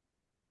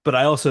 but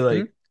I also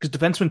Hmm? like because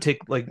defensemen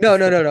take like No,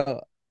 no, no,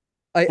 no.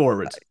 I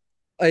forwards.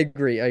 I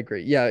agree. I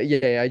agree. Yeah,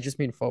 yeah, yeah. I just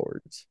mean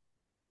forwards.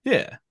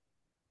 Yeah,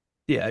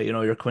 yeah.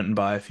 Your Quentin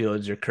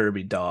Byfields, your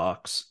Kirby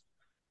Docks,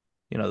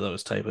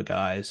 those type of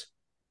guys.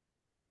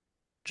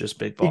 Just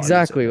big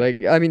bodies, I Exactly.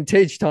 think. Like I mean,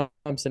 Tage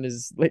Thompson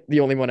is like the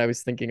only one I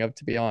was thinking of,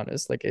 to be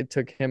honest. Like it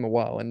took him a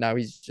while, and now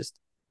he's just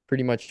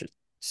pretty much a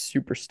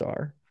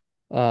superstar.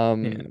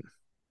 Yeah. Um,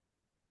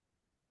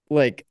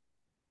 like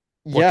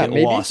Look yeah, at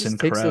maybe it Lawson just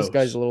takes those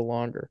guys Crouse. a little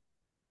longer.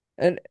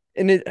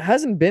 And it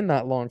hasn't been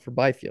that long for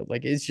Byfield.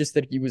 Like it's just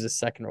that he was a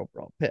second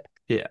overall pick.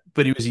 Yeah,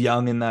 but he was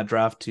young in that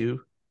draft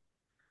too.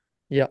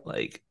 Yeah.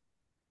 Like,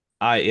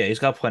 yeah, he's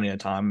got plenty of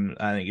time.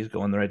 I think he's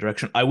going the right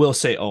direction. I will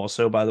say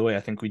also, by the way,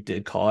 I think we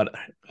did call it.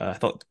 I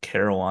thought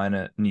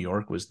Carolina, New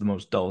York was the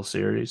most dull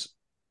series.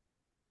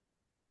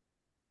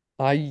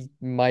 I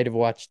might have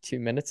watched 2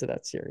 minutes of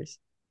that series.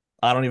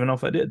 I don't even know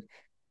if I did.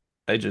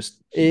 I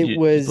just It you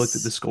looked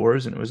at the was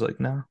scores and it was like,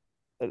 no.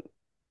 uh,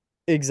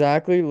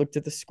 exactly looked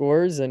at the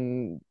scores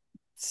and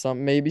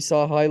some maybe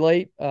saw a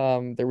highlight.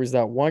 There was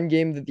that one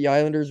game that the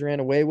Islanders ran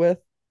away with,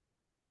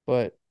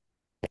 but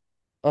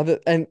other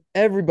and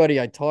everybody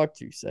I talked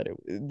to said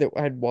it that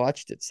had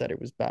watched it said it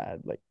was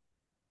bad. Like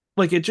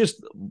Like it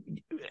just,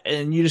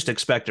 and you just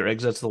expect it, right?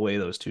 Because that's the way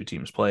those two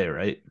teams play,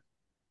 right?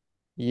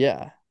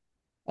 Yeah.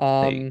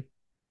 They, Um,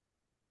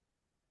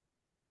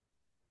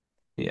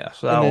 yeah.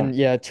 So that and one, then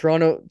yeah,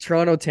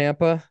 Toronto,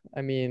 Tampa.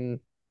 I mean,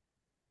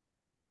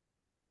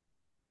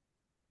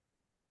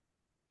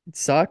 it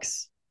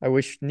sucks. I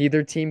wish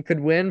neither team could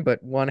win,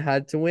 but one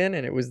had to win,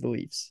 and it was the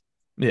Leafs.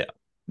 yeah,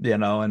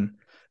 and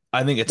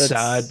I think it's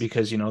sad That's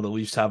because the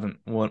Leafs haven't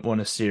won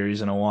a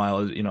series in a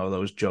while.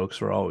 Those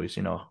jokes were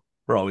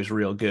always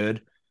real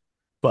good,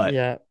 but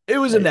yeah. it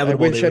was I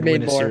inevitable they wish I would made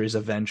win a more. series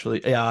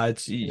eventually. Yeah,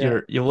 it's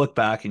Yeah. you look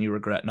back and you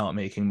regret not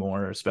making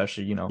more,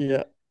 especially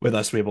Yeah. with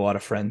us, we have a lot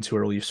of friends who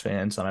are Leafs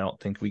fans, and I don't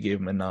think we gave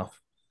them enough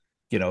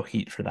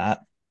heat for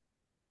that.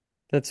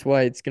 That's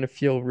why it's gonna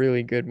feel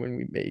really good when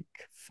we make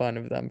fun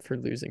of them for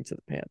losing to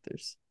the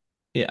Panthers.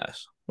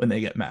 Yes, when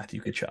they get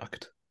Matthew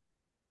Kachuk.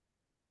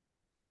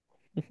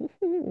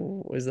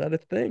 Is that a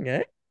thing,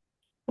 eh?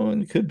 Well,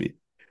 it could be.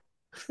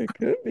 It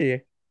could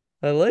be.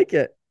 I like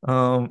it.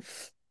 Um,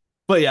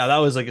 but yeah, that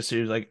was like a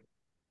series. Like,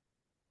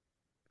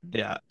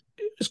 yeah,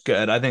 it was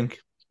good. I think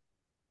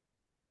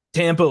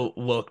Tampa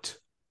looked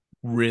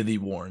really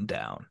worn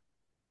down.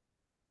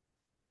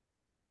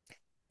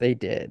 They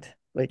did.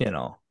 Like, You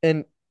know,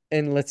 and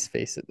and let's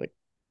face it, like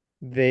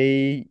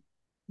they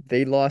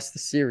they lost the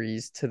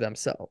series to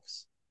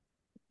themselves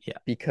yeah.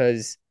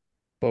 because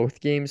both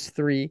games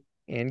 3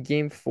 and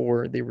game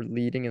 4 they were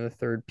leading in the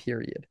third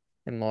period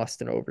and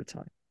lost in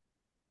overtime.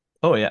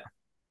 Oh yeah,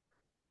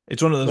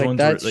 it's one of those Like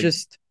ones where that's like,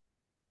 just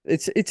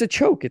it's a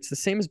choke. It's the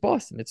same as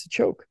Boston. It's a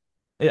choke.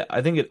 yeah,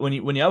 I think when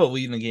you have a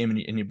lead in the game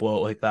and you blow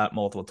it like that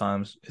multiple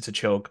times, it's a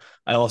choke.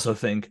 I also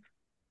think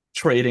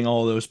trading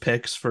all those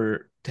picks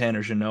for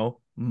Tanner Jeannot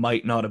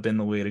might not have been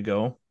the way to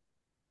go.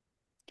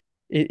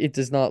 It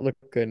does not look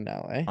good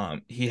now, eh?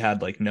 He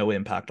had like no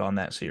impact on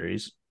that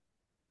series,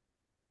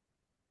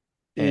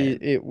 It,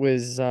 and it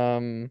was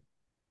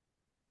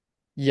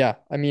yeah,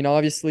 I mean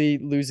obviously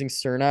losing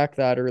Cernak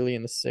that early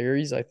in the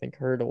series I think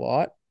hurt a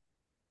lot.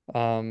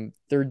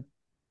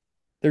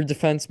 Their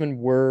defensemen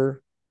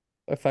were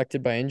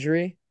affected by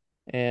injury.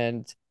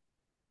 And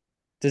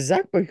does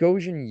Zach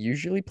Bogosian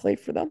usually play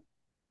for them?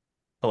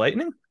 the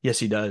Lightning, yes,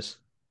 he does.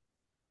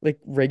 Like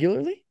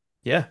regularly?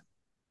 Yeah,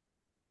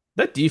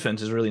 that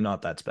defense is really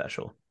not that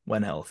special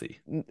when healthy.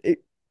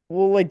 It,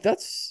 well, like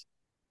that's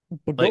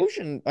Like,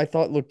 Bogosian, I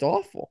thought looked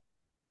awful.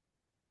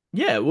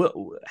 yeah,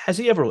 well, has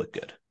he ever looked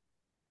good?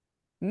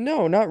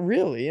 No, not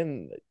really.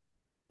 And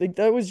like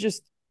that was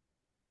just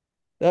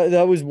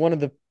that was one of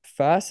the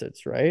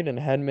facets, right? And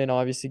Hedman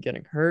obviously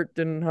getting hurt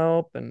didn't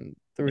help. And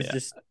there was Yeah,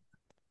 just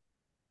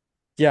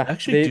yeah, I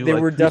actually they do they like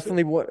were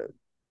definitely what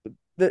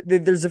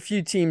there's a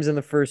few teams in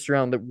the first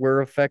round that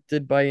were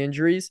affected by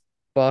injuries.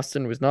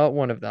 Boston was not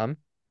one of them.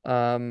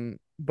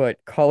 But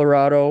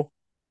Colorado,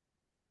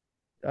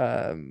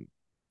 um,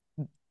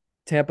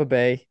 Tampa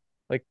Bay,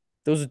 like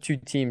those are two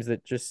teams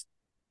that just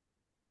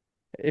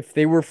if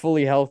they were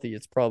fully healthy,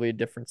 it's probably a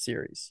different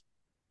series.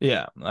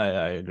 Yeah, I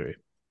agree.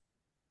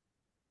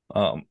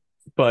 Um,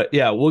 but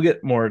yeah, we'll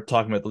get more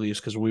talking about the Leafs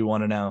because we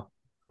want to now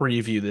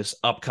preview this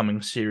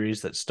upcoming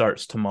series that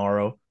starts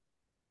tomorrow.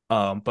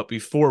 But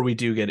before we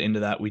do get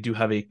into that, we do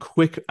have a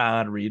quick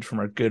ad read from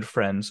our good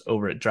friends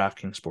over at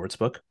DraftKings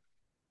Sportsbook.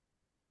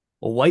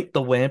 Light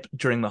the lamp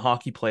during the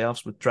hockey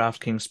playoffs with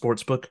DraftKings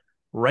Sportsbook.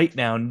 Right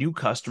now, new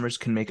customers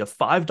can make a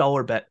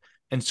 $5 bet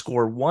and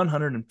score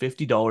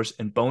 $150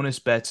 in bonus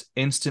bets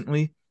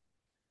instantly.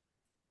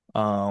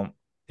 Um,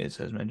 it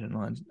says mention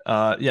lines.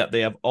 Yeah,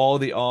 they have all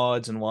the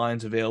odds and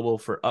lines available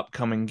for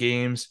upcoming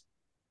games.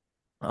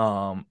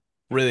 Um,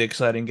 really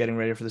exciting, getting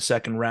ready for the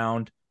second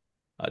round.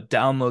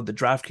 Download the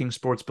DraftKings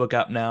Sportsbook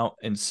app now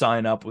and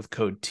sign up with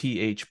code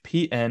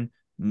THPN.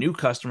 New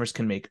customers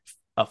can make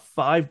a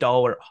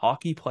 $5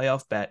 hockey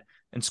playoff bet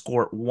and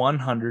score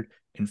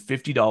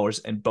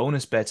 $150 in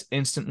bonus bets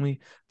instantly.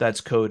 That's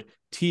code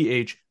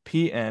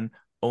THPN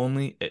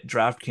only at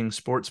DraftKings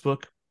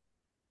Sportsbook.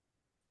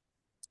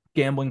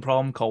 Gambling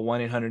problem? Call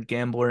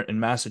 1-800-GAMBLER. In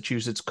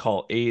Massachusetts,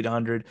 call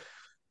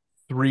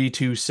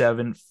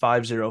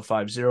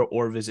 800-327-5050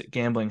 or visit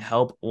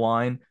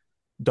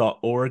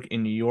gamblinghelpline.org.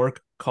 In New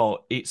York,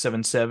 call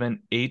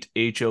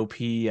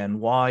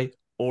 877-8-HOPNY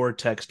or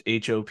text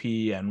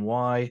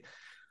HOPNY.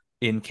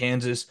 In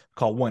Kansas,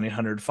 call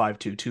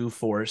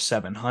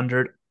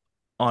 1-800-522-4700.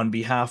 On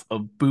behalf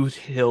of Boot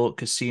Hill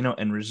Casino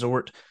and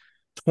Resort,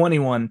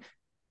 21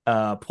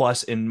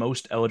 plus in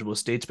most eligible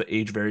states, but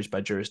age varies by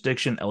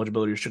jurisdiction.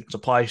 Eligibility restrictions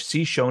apply.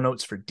 See show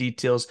notes for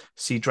details.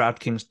 See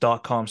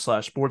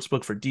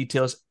DraftKings.com/sportsbook for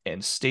details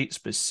and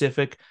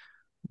state-specific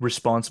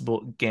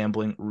responsible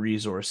gambling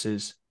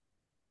resources.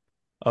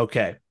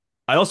 Okay.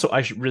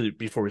 I should really,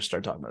 before we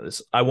start talking about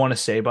this, I want to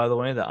say, by the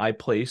way, that I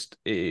placed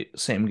a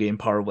same game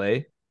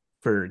parlay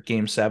for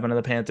game 7 of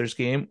the Panthers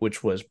game,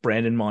 which was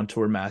Brandon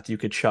Montour, Matthew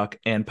Kachuk,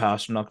 and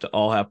Pasternak to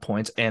all have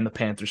points and the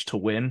Panthers to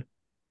win.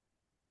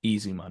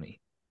 Easy money.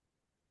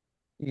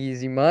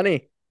 Easy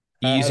money.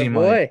 Easy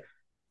money. Boy.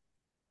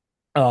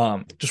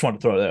 Just want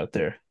to throw that out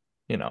there.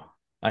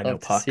 I know Love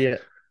to see puck.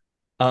 it.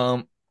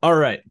 All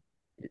right.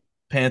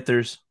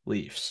 Panthers,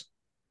 Leafs.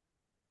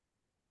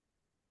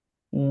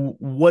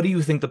 What do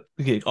you think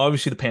okay,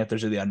 obviously the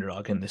Panthers are the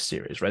underdog in this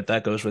series, right?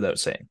 That goes without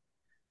saying,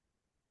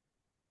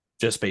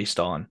 just based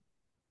on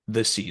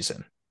this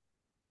season.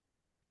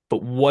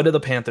 But what do the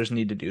Panthers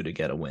need to do to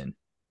get a win?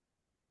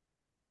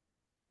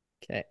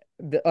 Okay.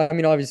 I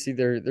mean, obviously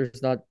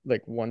there's not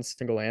like one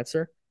single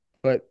answer,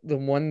 but the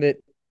one that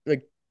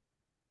like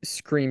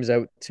screams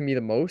out to me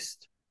the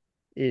most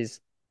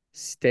is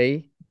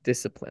stay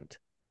disciplined.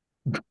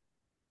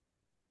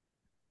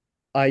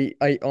 I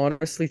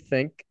honestly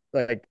think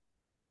like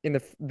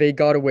they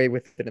got away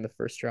with it in the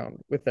first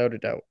round without a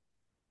doubt.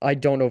 I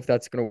don't know if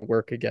that's going to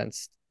work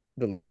against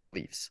the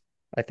Leafs.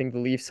 I think the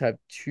Leafs have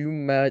too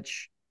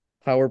much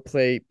power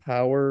play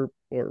power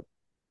or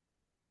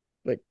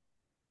like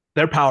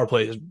Their power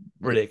play is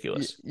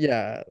ridiculous.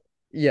 yeah,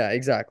 yeah,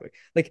 exactly.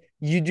 Like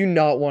you do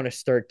not want to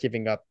start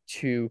giving up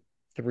two,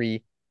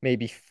 three,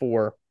 maybe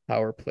four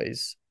power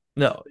plays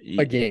No,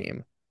 a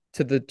game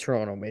to the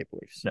Toronto Maple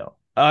Leafs. no.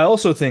 I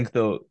also think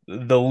though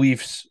the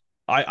Leafs,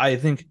 I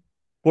think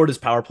Florida's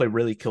power play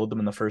really killed them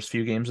in the first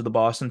few games of the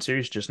Boston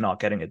series, just not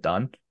getting it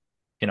done,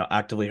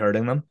 actively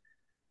hurting them.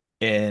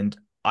 And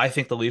I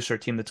think the Leafs are a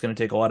team that's going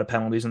to take a lot of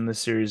penalties in this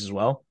series as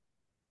well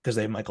because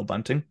they have Michael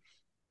Bunting.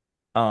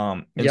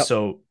 And Yep.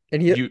 so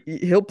And you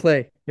he'll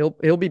play.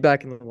 He'll be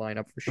back in the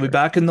lineup for will be sure.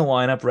 back in the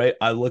lineup, right?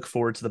 I look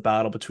forward to the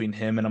battle between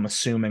him and I'm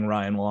assuming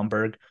Ryan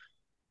Lomberg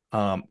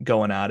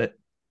going at it.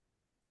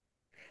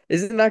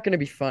 Isn't that going to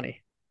be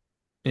funny?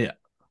 Yeah.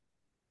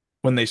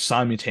 When they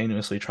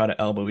simultaneously try to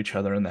elbow each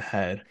other in the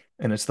head.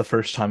 And it's the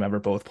first time ever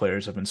both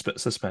players have been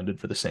suspended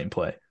for the same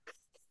play.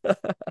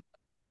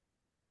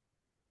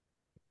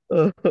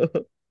 Oh,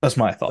 That's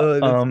my thought.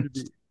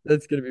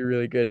 that's gonna be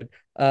really good.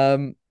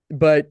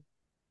 But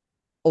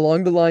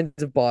along the lines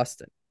of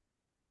Boston,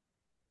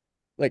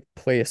 like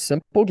play a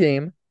simple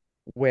game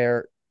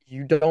where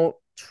you don't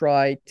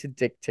try to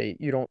dictate,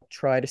 you don't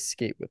try to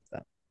skate with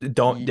them.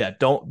 Don't You, yeah,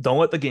 don't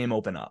let the game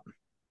open up.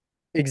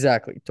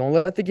 exactly. Don't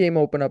let the game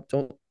open up.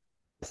 Don't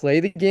play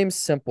the game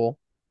simple,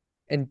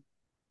 and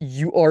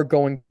you are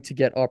going to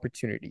get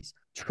opportunities.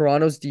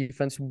 Toronto's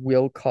defense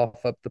will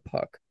cough up the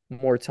puck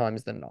more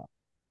times than not.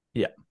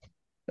 Yeah.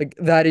 Like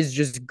that is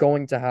just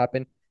going to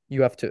happen.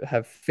 You have to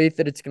have faith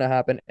that it's going to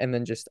happen and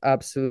then just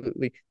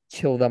absolutely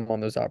kill them on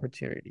those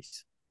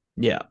opportunities.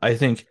 Yeah. I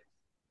think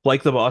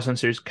like the Boston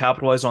series,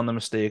 capitalize on the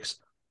mistakes.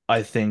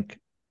 I think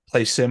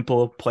play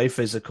simple, play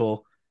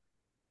physical.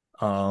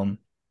 Um,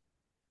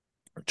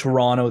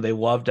 Toronto, they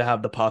love to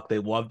have the puck. They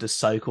love to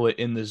cycle it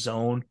in the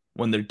zone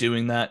when they're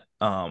doing that.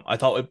 I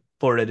thought what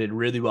Florida did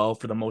really well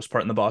for the most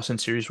part in the Boston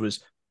series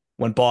was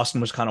when Boston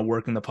was kind of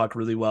working the puck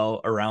really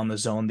well around the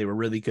zone. They were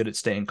really good at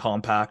staying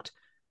compact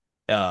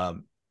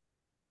um,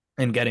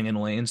 and getting in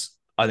lanes.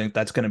 I think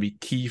that's going to be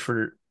key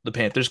for the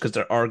Panthers because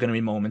there are going to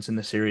be moments in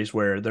the series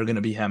where they're going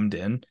to be hemmed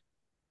in.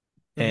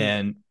 Mm-hmm.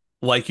 And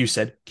like you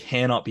said,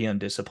 cannot be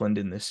undisciplined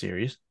in this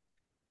series.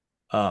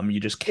 You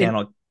just And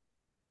cannot.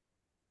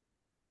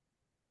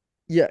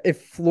 yeah,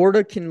 if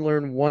Florida can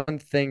learn one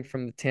thing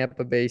from the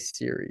Tampa Bay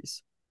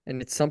series,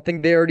 and it's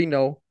something they already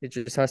know, it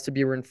just has to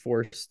be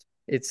reinforced.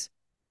 It's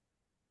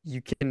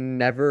you can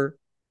never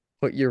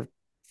put your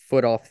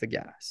foot off the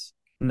gas.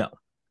 No.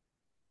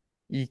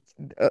 You,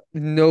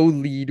 no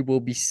lead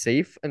will be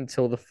safe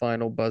until the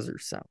final buzzer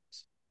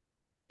sounds.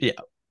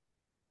 Yeah.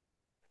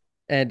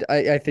 And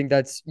I think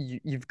that's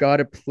you've got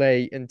to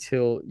play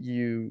until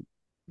you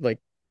like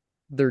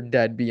they're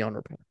dead beyond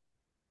repair.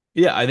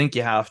 Yeah, I think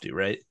you have to,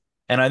 right?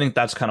 And I think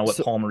that's kind of what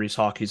So Paul Maurice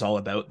hockey's all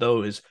about,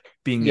 though, is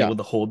being yeah, able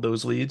to hold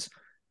those leads.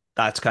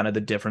 That's kind of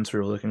the difference we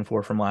were looking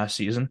for from last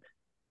season.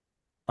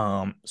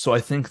 So I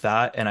think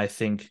that, and I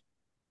think,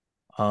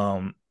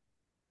 um,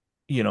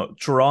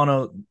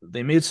 Toronto,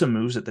 they made some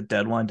moves at the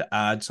deadline to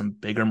add some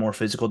bigger, more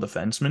physical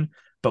defensemen.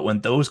 But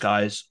when those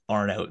guys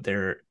aren't out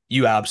there,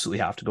 you absolutely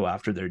have to go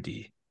after their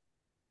D.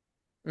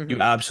 You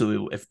mm-hmm.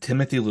 absolutely, if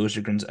Timothy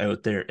Liljegren's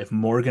out there, if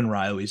Morgan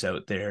Riley's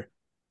out there,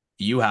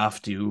 you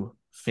have to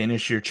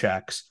finish your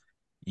checks.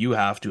 You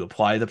have to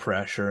apply the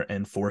pressure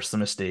and force the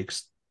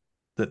mistakes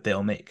that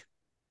they'll make.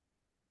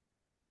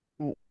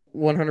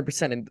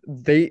 100%. And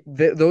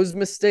those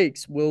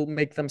mistakes will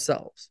make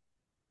themselves.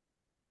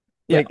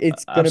 Yeah, Like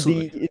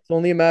absolutely. it's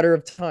only a matter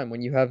of time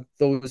when you have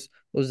those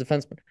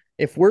defensemen.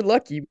 If we're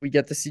lucky, we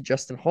get to see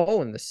Justin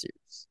Hall in this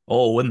series.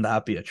 Oh, wouldn't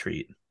that be a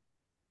treat?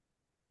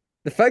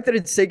 The fact that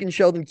it's taken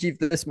Sheldon Keefe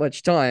this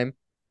much time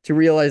to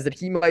realize that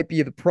he might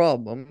be the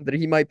problem, that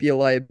he might be a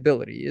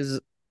liability, is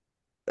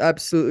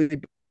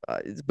absolutely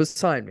it's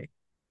beside me.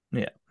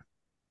 Yeah.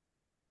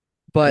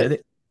 I But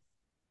think,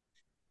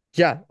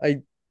 yeah,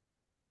 I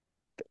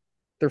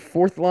their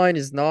fourth line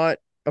is not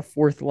a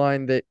fourth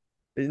line that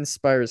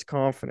inspires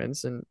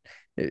confidence, and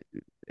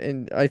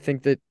I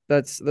think that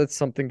that's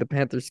something the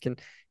Panthers can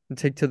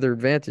take to their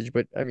advantage.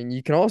 But I mean,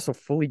 you can also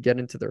fully get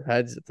into their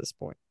heads at this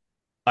point.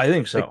 I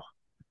think Like so.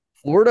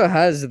 Florida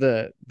has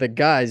the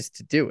guys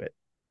to do it.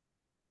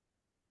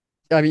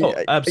 I mean, Oh,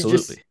 I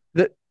just absolutely.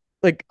 that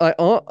like I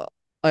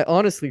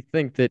honestly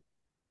think that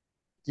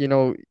you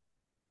know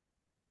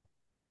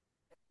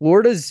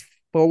Florida's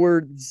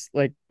forwards,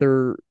 like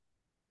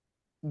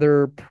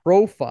their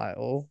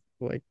profile,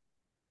 like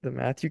the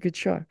Matthew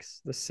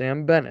Kachucks, the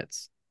Sam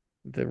Bennett's,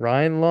 the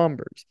Ryan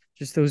Lombergs,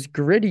 just those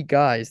gritty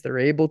guys. They're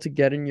able to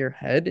get in your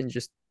head and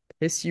just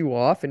piss you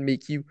off and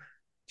make you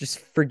just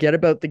forget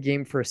about the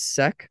game for a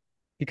sec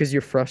because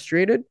you're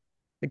frustrated.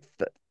 Like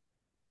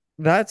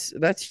that's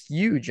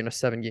huge in a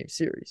 7-game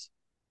series.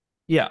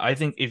 Yeah, I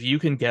think if you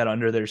can get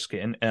under their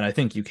skin, and I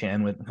think you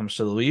can when it comes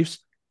to the Leafs,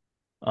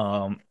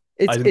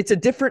 It's I think it's a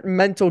different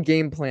mental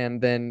game plan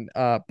than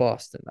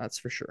Boston, that's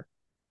for sure.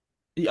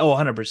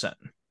 100%,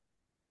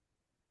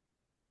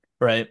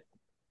 right?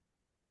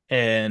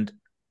 And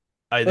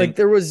I Like think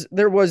there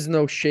was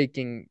no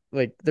shaking,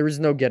 like there was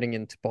no getting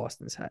into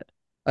Boston's head.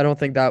 I don't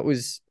think that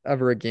was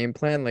ever a game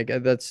plan. Like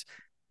that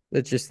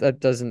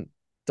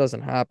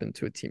doesn't happen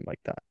to a team like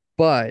that.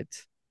 But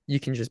you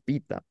can just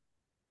beat them.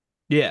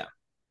 yeah,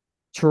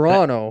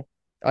 Toronto,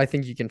 I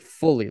think you can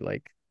fully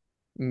like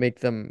make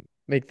them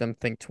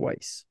think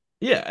twice.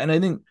 yeah, and I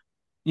think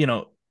you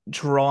know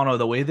Toronto,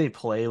 the way they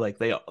play, like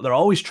they're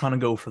always trying to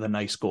go for the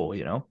nice goal.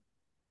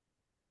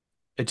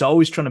 It's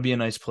always trying to be a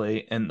nice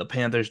play, and the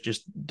Panthers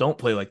just don't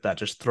play like that.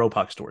 Just throw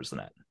pucks towards the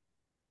net.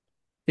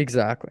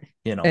 Exactly.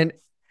 You know. And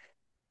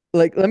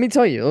like let me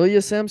tell you,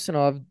 Ilya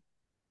Samsonov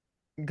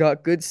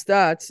got good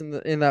stats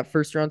in that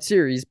first round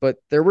series, but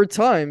there were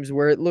times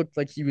where it looked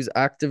like he was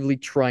actively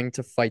trying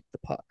to fight the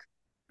puck.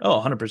 Oh,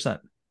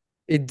 100%.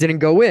 It didn't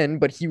go in,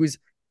 but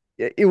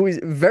it was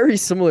very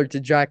similar to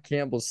Jack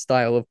Campbell's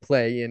style of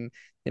play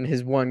in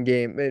his one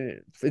game.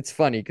 It's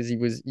funny because he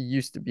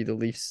used to be the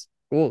Leafs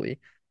goalie,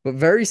 but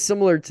very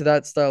similar to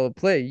that style of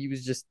play.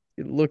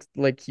 It looked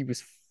like he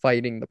was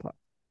fighting the puck.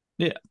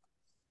 Yeah.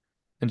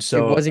 And It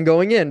so, wasn't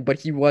going in, but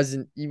he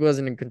wasn't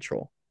in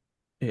control.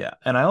 yeah.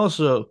 And I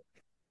also,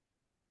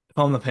 if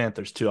I'm the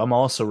Panthers too, I'm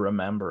also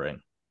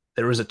remembering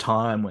there was a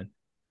time when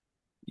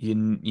you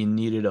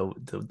needed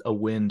a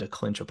win to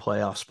clinch a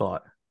playoff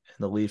spot, and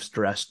the Leafs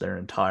dressed their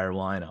entire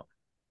lineup.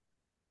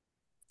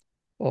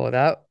 Oh,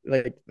 that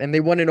like, and they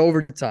won in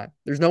overtime.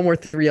 There's no more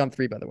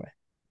 3-on-3, by the way.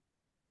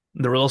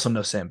 There was also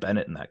no Sam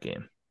Bennett in that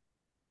game.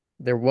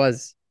 There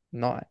was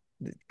not.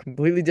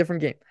 Completely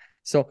different game.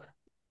 So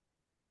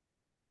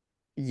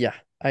yeah,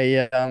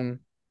 I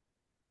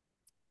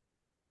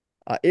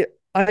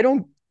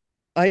don't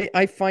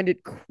I find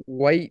it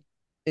quite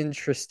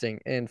interesting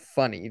and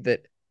funny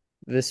that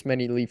this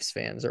many Leafs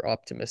fans are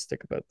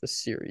optimistic about this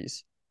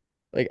series.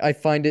 Like I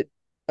find it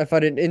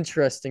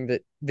interesting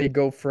that they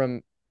go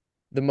from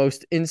the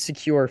most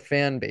insecure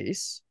fan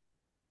base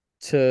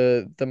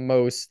to the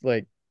most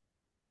like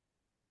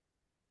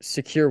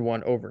secure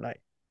one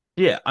overnight.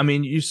 Yeah, I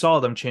mean, you saw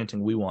them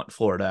chanting "We want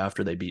Florida"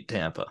 after they beat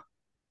Tampa,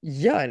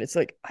 Yeah, and it's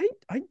like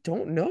I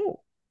don't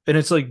know. and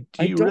it's like,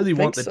 I don't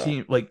think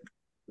so.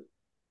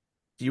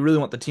 do you really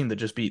want the team that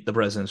just beat the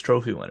President's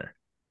Trophy winner,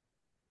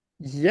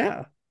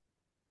 Yeah.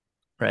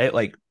 right?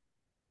 Like,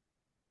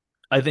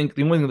 I think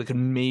the only thing that could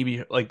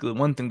maybe like the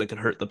one thing that could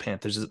hurt the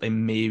Panthers is that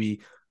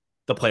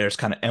the players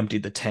kind of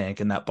emptied the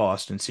tank in that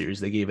Boston series.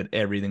 They gave it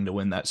everything to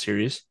win that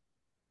series.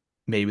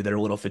 Maybe they're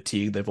a little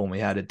fatigued. They've only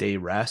had a day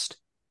rest,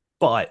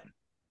 but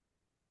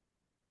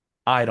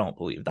I don't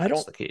believe I that's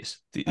don't the case.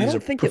 I These are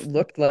don't think it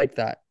looked like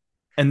that.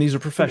 and these are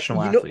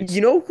professional You athletes.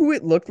 know who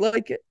it looked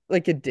like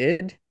it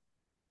did?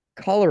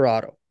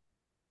 Colorado.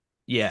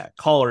 Yeah,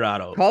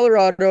 Colorado.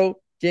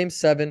 Colorado game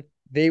 7,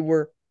 they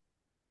were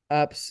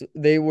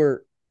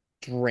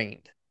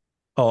drained.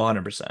 Oh,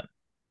 100%.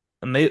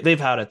 And they've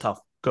had a tough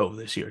go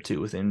this year too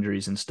with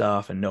injuries and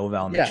stuff, and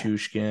Noval Yeah.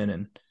 Nichushkin,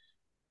 and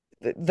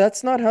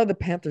That's not how the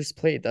Panthers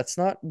played. That's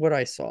not what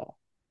I saw.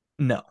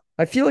 no.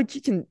 I feel like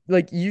you can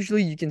like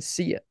usually you can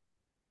see it.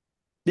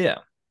 Yeah.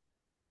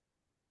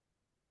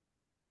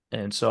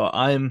 And so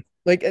I'm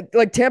Like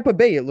Tampa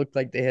Bay, it looked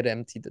like they had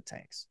emptied the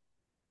tanks.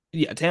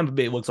 yeah, Tampa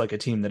Bay looks like a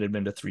team that had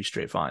been to 3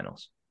 straight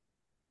finals.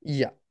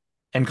 Yeah,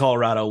 And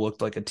Colorado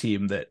looked like a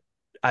team that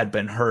had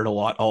been hurt a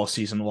lot all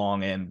season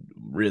long, and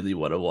really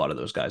what a lot of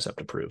those guys have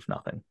to prove,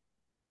 nothing.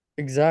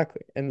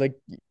 exactly. And like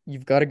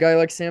you've got a guy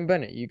like Sam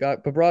Bennett, you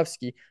got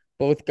Bobrovsky,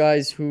 both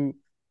guys who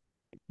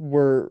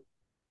were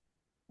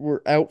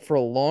were out for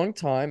a long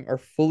time are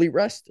fully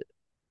rested.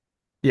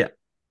 Yeah.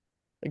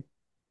 Like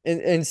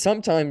and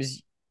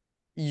sometimes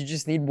you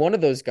just need one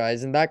of those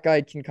guys, and that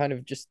guy can kind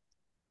of just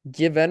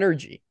give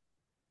energy.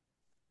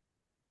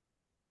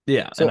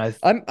 Yeah, and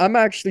So I'm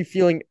actually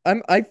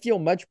I feel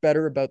much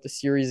better about the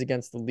series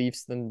against the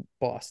Leafs than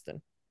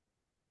Boston.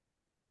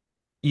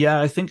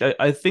 I think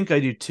I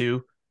do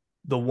too.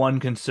 The one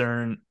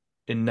concern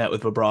in net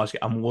with Bobrovsky,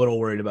 I'm a little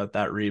worried about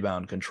that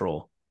rebound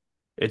control.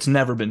 It's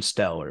never been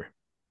stellar.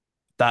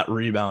 That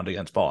rebound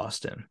against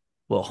Boston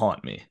will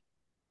haunt me,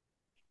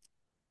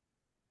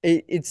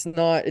 It's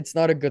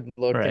not a good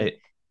look, and right?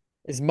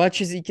 as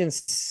much as he can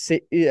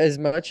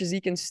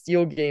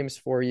steal games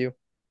for you,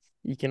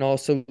 he can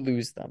also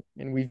lose them.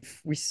 And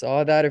we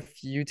saw that a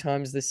few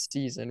times this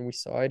season. We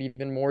saw it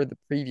even more the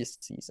previous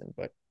season,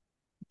 but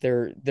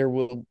there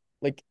will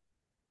like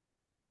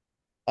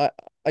I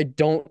I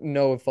don't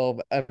know if I'll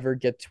ever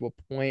get to a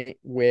point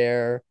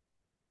where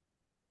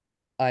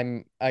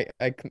I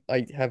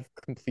have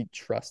complete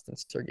trust in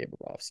Sergei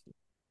Bobrovsky.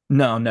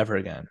 No, never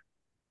again.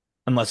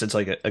 Unless it's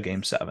like a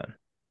game seven.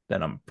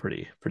 Then I'm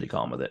pretty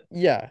calm with it.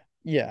 Yeah,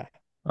 yeah.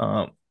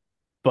 Um,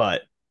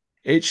 but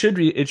it should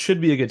be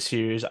a good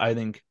series. I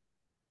think,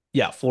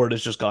 yeah,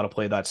 Florida's just got to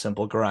play that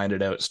simple,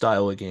 grinded out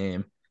style of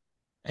game.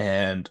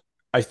 And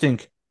I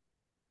think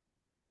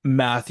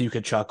Matthew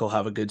Tkachuk will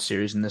have a good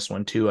series in this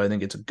one too. I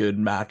think it's a good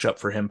matchup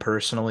for him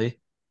personally.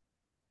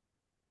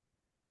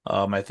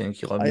 I think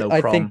he'll have I no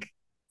I problem think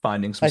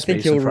finding some I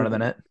think space in front of he'll the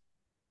net.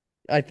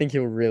 I think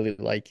he'll really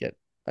like it.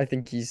 I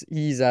think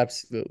he's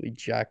absolutely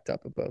jacked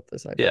up about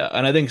this, I Yeah, bet.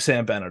 and I think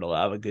Sam Bennett will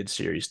have a good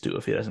series too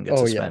if he doesn't get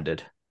Oh yeah.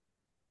 suspended.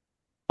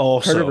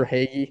 Carter Also,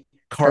 Verhaeghe.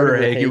 Carter Carter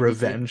Hagee Verhaeghe.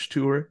 revenge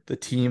tour. The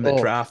team that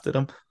Oh, drafted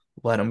him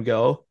let him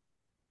go.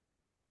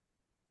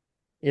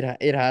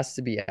 it has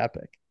to be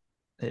epic.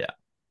 Yeah,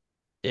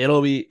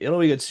 it'll be a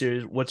good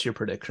series. What's your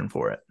prediction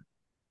for it?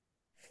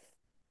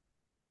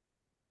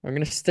 I'm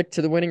gonna stick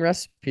to the winning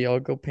recipe. I'll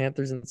go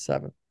Panthers in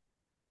 7.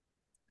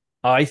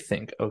 I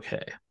think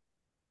okay.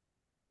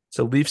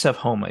 So Leafs have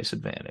home ice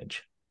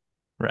advantage,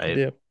 I right?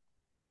 do.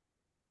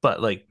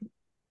 But like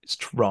it's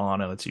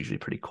Toronto, it's usually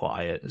pretty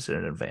quiet. Is it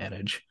an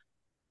advantage,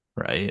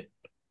 right?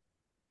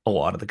 A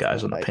lot of the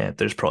guys on the I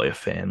Panthers probably a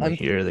family I'm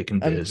here. They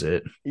can I'm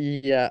visit.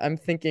 yeah, I'm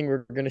thinking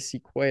we're gonna see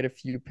quite a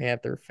few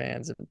Panther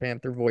fans and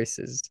Panther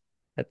voices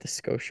at the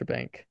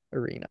Scotiabank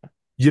Arena.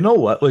 You know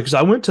what? Like, 'cause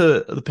I went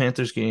to the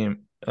Panthers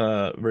game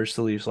versus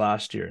the Leafs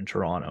last year in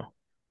Toronto,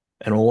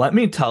 and let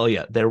me tell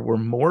you, there were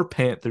more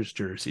Panthers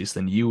jerseys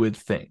than you would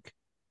think.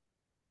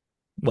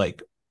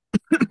 Like,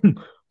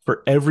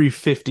 for every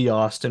 50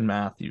 Austin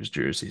Matthews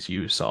jerseys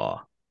you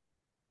saw,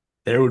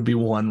 there would be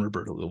one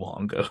Roberto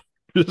Luongo.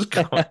 Just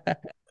going.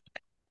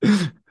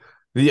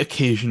 The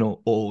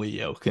occasional Olli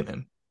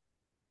Jokinen.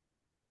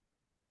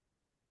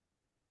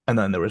 And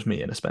then there was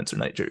me in a Spencer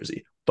Knight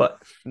jersey.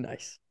 But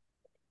Nice.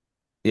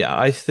 yeah,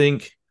 I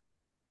think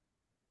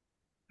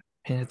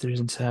Panthers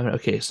in 7.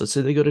 Okay, so let's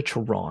say they go to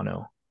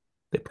Toronto.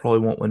 They probably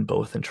won't win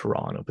both in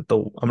Toronto, but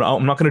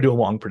I'm not going to do a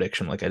long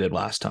prediction like I did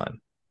last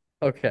time.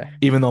 Okay.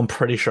 Even though I'm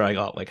pretty sure I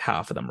got like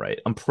half of them right.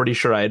 I'm pretty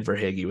sure I had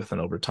Verhage with an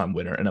overtime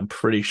winner, and I'm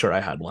pretty sure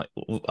I had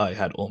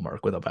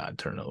Ulmark with a bad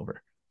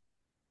turnover.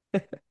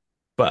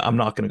 But I'm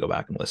not going to go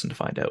back and listen to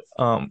find out.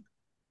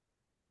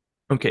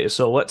 Okay,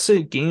 so let's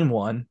say game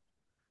one.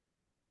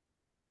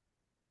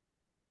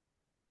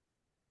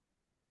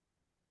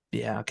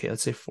 Yeah, okay,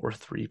 let's say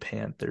 4-3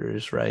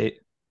 Panthers, right?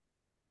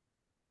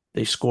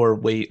 They score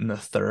late in the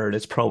third.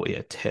 It's probably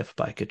a tip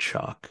by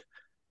Kachuk.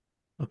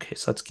 Okay,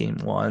 so that's game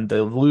one.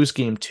 They'll lose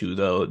game two,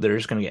 though. They're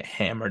just going to get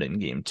hammered in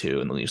game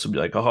two, and the Leafs will be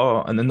like,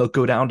 oh, and then they'll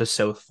go down to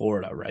South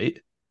Florida, right?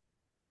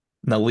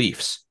 And the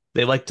Leafs,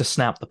 they like to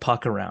snap the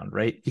puck around,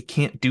 right? You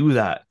can't do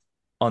that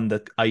on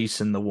the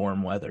ice in the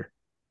warm weather.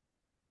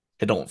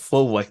 It don't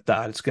flow like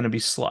that. It's going to be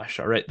slush,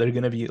 all right? They're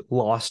going to be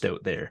lost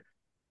out there.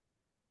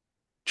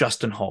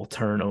 Justin Hall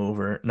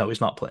turnover. No,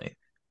 he's not playing.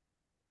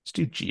 Let's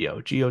do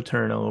Geo. Geo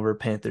turnover.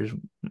 Panthers.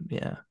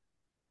 Yeah.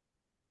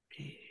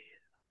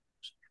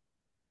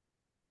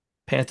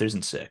 Panthers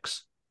in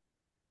 6.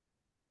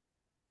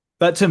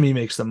 That to me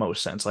makes the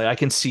most sense. Like I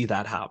can see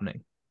that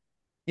happening.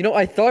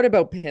 I thought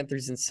about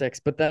Panthers in 6,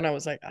 but then I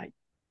was like,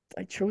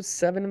 I chose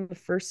 7 in the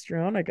first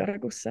round. I gotta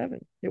go 7.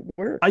 It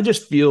I worked.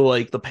 just feel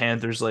like the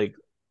Panthers, like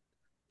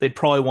they'd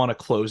probably want to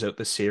close out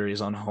the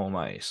series on home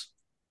ice,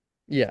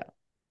 Yeah,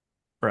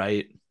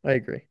 right? I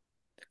agree.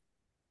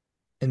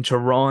 In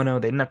Toronto,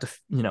 they didn't have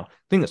to,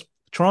 thing is,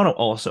 Toronto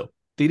also,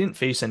 they didn't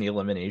face any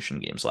elimination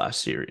games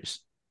last series.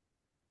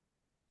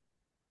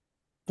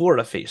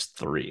 Florida faced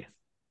 3.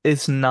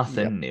 It's Yep.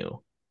 nothing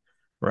new,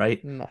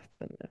 right?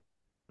 Nothing.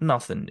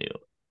 Nothing new.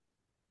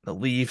 The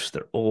Leafs,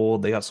 they're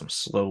old. They got some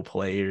slow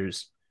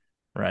players,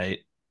 right?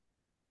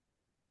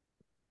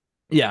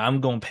 Yeah,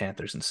 I'm going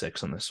Panthers in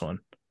 6 on this one.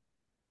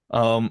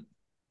 Um,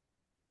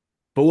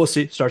 but we'll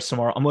see. Starts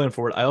tomorrow. I'm looking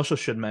forward. I also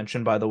should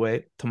mention, by the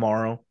way,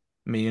 tomorrow,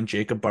 me and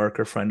Jacob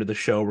Barker, friend of the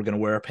show, we're gonna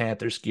wear our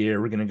Panthers gear.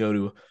 We're gonna go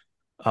to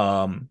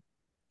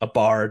a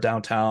bar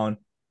downtown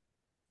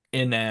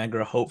in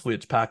Niagara. Hopefully,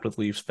 it's packed with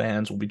Leafs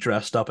fans. We'll be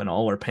dressed up in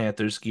all our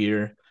Panthers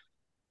gear.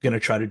 Gonna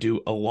try to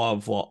do a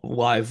live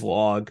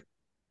vlog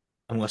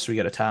unless we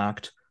get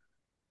attacked.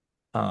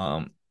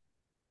 Um,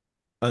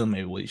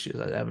 maybe we'll use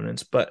that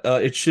evidence, but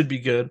it should be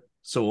good.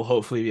 So we'll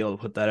hopefully be able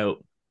to put that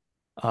out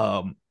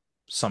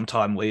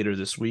sometime later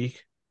this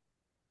week.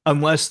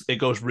 Unless it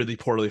goes really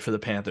poorly for the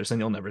Panthers, then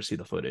you'll never see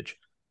the footage.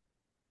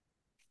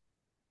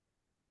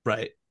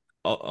 Right.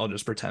 I'll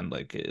just pretend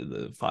like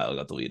the file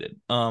got deleted.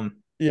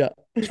 Yeah.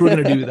 So we're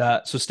gonna do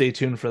that. So stay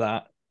tuned for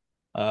that.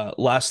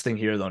 Last thing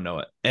here though,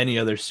 Noah. Any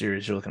other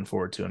series you're looking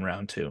forward to in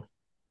round 2?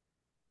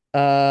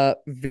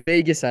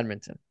 Vegas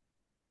Edmonton.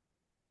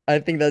 I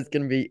think that's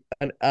gonna be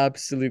an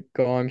absolute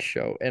gong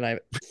show, and I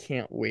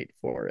can't wait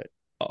for it.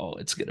 Oh,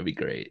 it's gonna be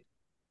great.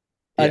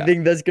 I Yeah.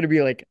 think that's gonna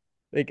be like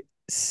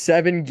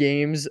 7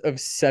 games of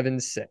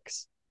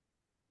 7-6.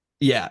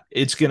 Yeah,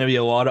 it's going to be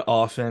a lot of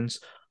offense.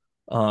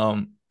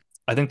 I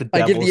think the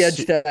I give the Devils.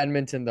 edge to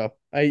Edmonton, though.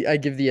 I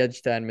give the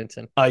edge to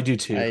Edmonton. I do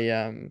too.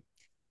 I think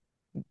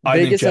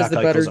Vegas has Jack the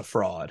Eichel's better a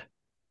fraud.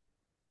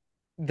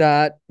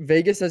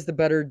 Vegas has the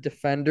better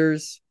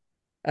defenders.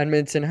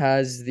 Edmonton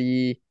has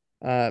the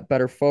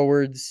better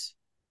forwards,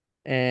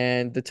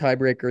 and the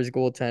tiebreaker is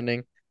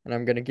goaltending. And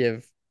I'm gonna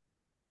give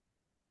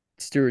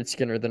Stuart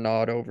Skinner the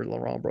nod over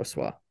Laurent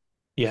Brossoit.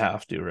 You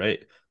have to, right?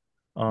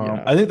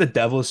 Yeah, I think the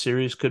Devils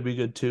series could be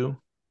good too,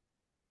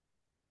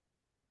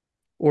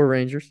 or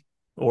Rangers,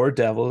 or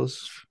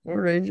Devils.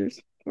 or Rangers,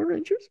 or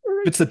Rangers,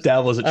 or If it's the Rangers.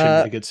 Devils, it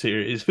should be a good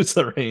series. If it's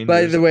the Rangers.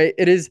 By the way,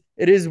 it is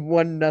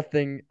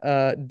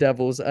 1-0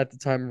 Devils at the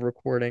time of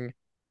recording.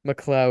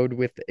 McLeod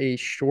with a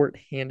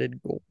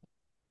short-handed goal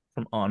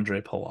from Andre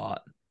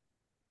Palat.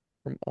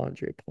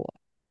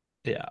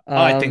 Yeah,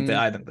 I think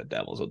the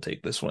Devils will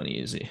take this one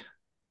easy.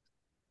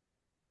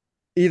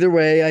 Either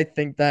way, I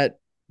think that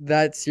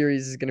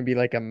series is gonna be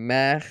like a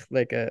meh,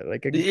 like a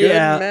good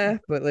meh,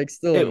 but like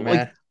still a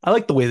meh. I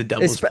like the way the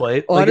Devils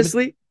play.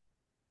 Honestly,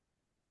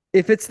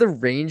 if it's the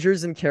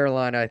Rangers in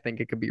Carolina, I think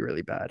it could be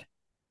really bad.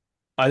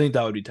 I think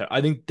that would be terrible. I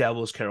think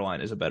Devils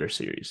Carolina is a better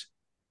series.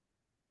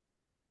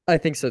 I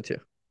think so too.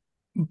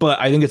 But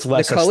I think it's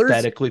less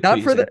aesthetically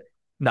pleasing.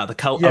 the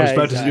color. Yeah, I was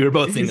about to. We were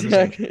both thinking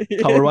the same.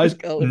 Color-wise,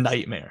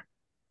 nightmare.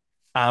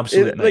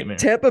 Absolute nightmare.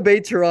 Tampa Bay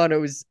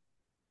Toronto is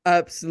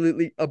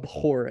absolutely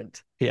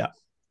abhorrent. Yeah.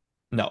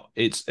 No,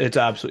 it's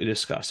absolutely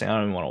disgusting. I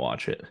don't even want to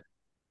watch it.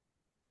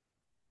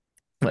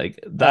 Like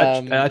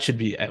that should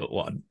be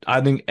outlawed.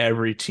 I think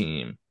every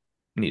team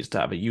needs to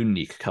have a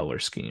unique color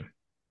scheme.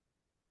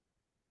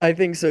 I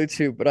think so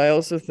too, but I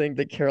also think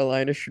that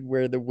Carolina should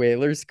wear the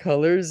Whalers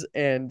colors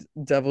and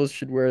Devils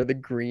should wear the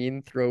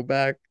green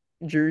throwback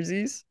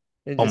jerseys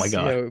and just see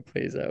how it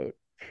plays out.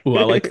 Ooh,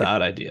 I like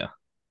that idea.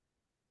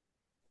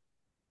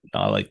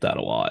 I like that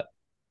a lot.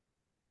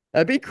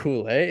 That'd be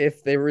cool, eh?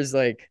 If there was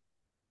like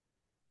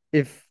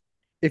if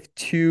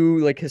two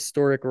like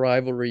historic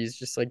rivalries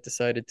just like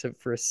decided to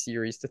for a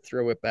series to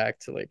throw it back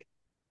to like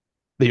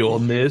the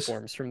old days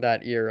forms from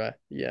that era.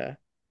 Yeah.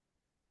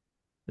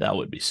 That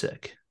would be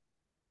sick.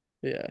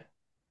 Yeah.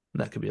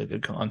 That could be a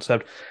good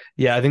concept.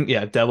 Yeah, I think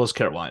Devils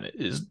Carolina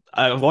is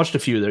I've watched a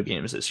few of their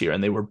games this year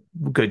and they were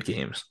good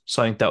games.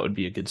 So I think that would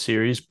be a good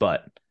series,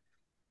 but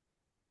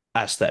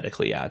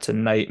aesthetically, it's a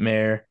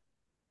nightmare.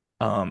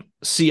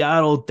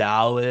 Seattle,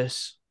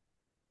 Dallas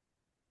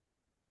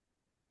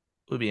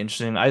would be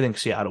interesting. I think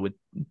Seattle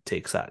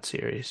takes that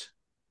series.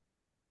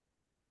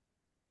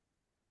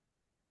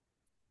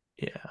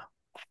 Yeah.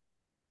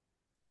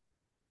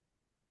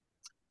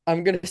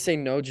 I'm going to say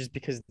no just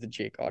because of the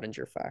Jake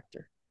Ottinger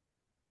factor.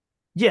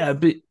 Yeah,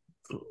 but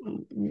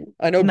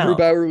I know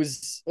Grubauer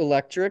was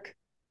electric,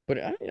 but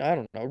I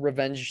don't know.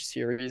 Revenge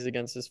series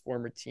against his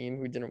former team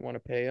who didn't want to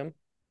pay him.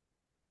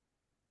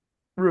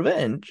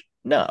 Revenge?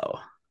 No.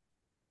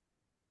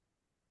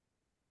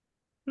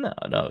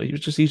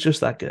 He's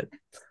just that good.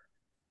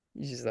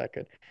 He's just that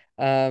good.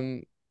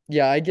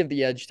 Yeah, I give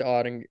the edge to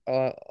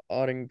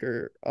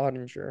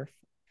Ottinger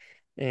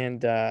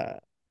and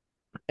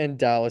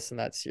Dallas in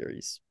that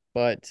series.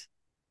 But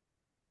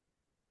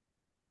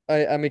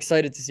I'm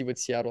excited to see what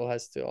Seattle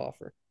has to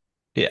offer.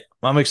 Yeah,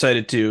 I'm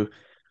excited too.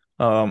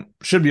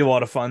 Should be a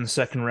lot of fun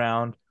second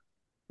round.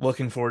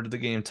 Looking forward to the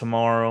game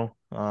tomorrow.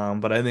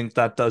 But I think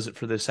that does it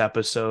for this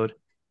episode.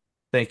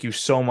 Thank you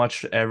so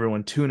much to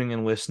everyone tuning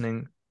and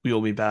listening. We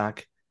will be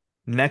back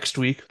next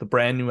week, the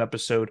brand new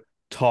episode,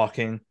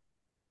 talking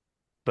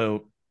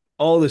about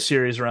all the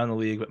series around the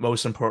league, but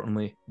most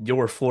importantly,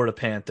 your Florida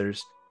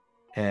Panthers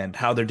and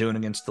how they're doing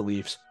against the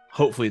Leafs.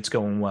 Hopefully it's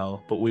going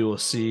well, but we will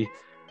see.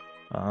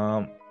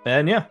 And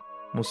yeah,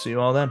 we'll see you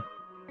all then.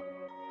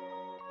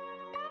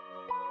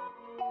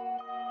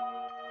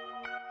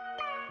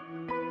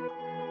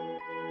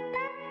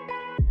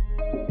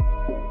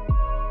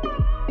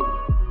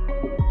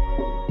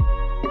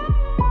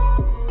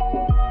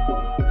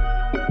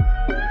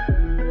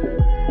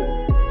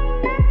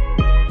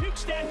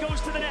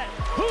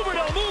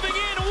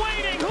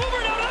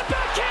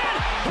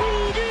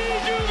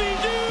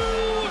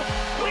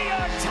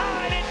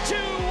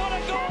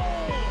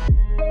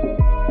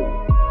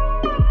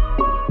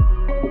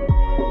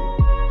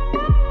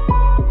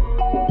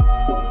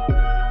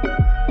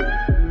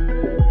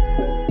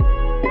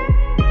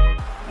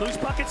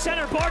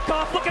 Center,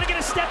 Barkov looking to get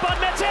a step on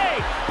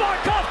Mete.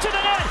 Barkov to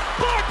the net.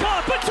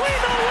 Barkov between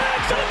the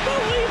legs.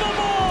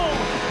 Unbelievable.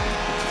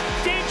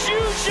 Did you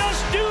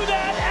just do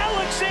that,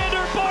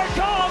 Alexander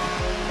Barkov?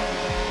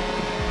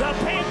 The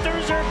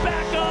Panthers are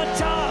back on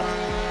top.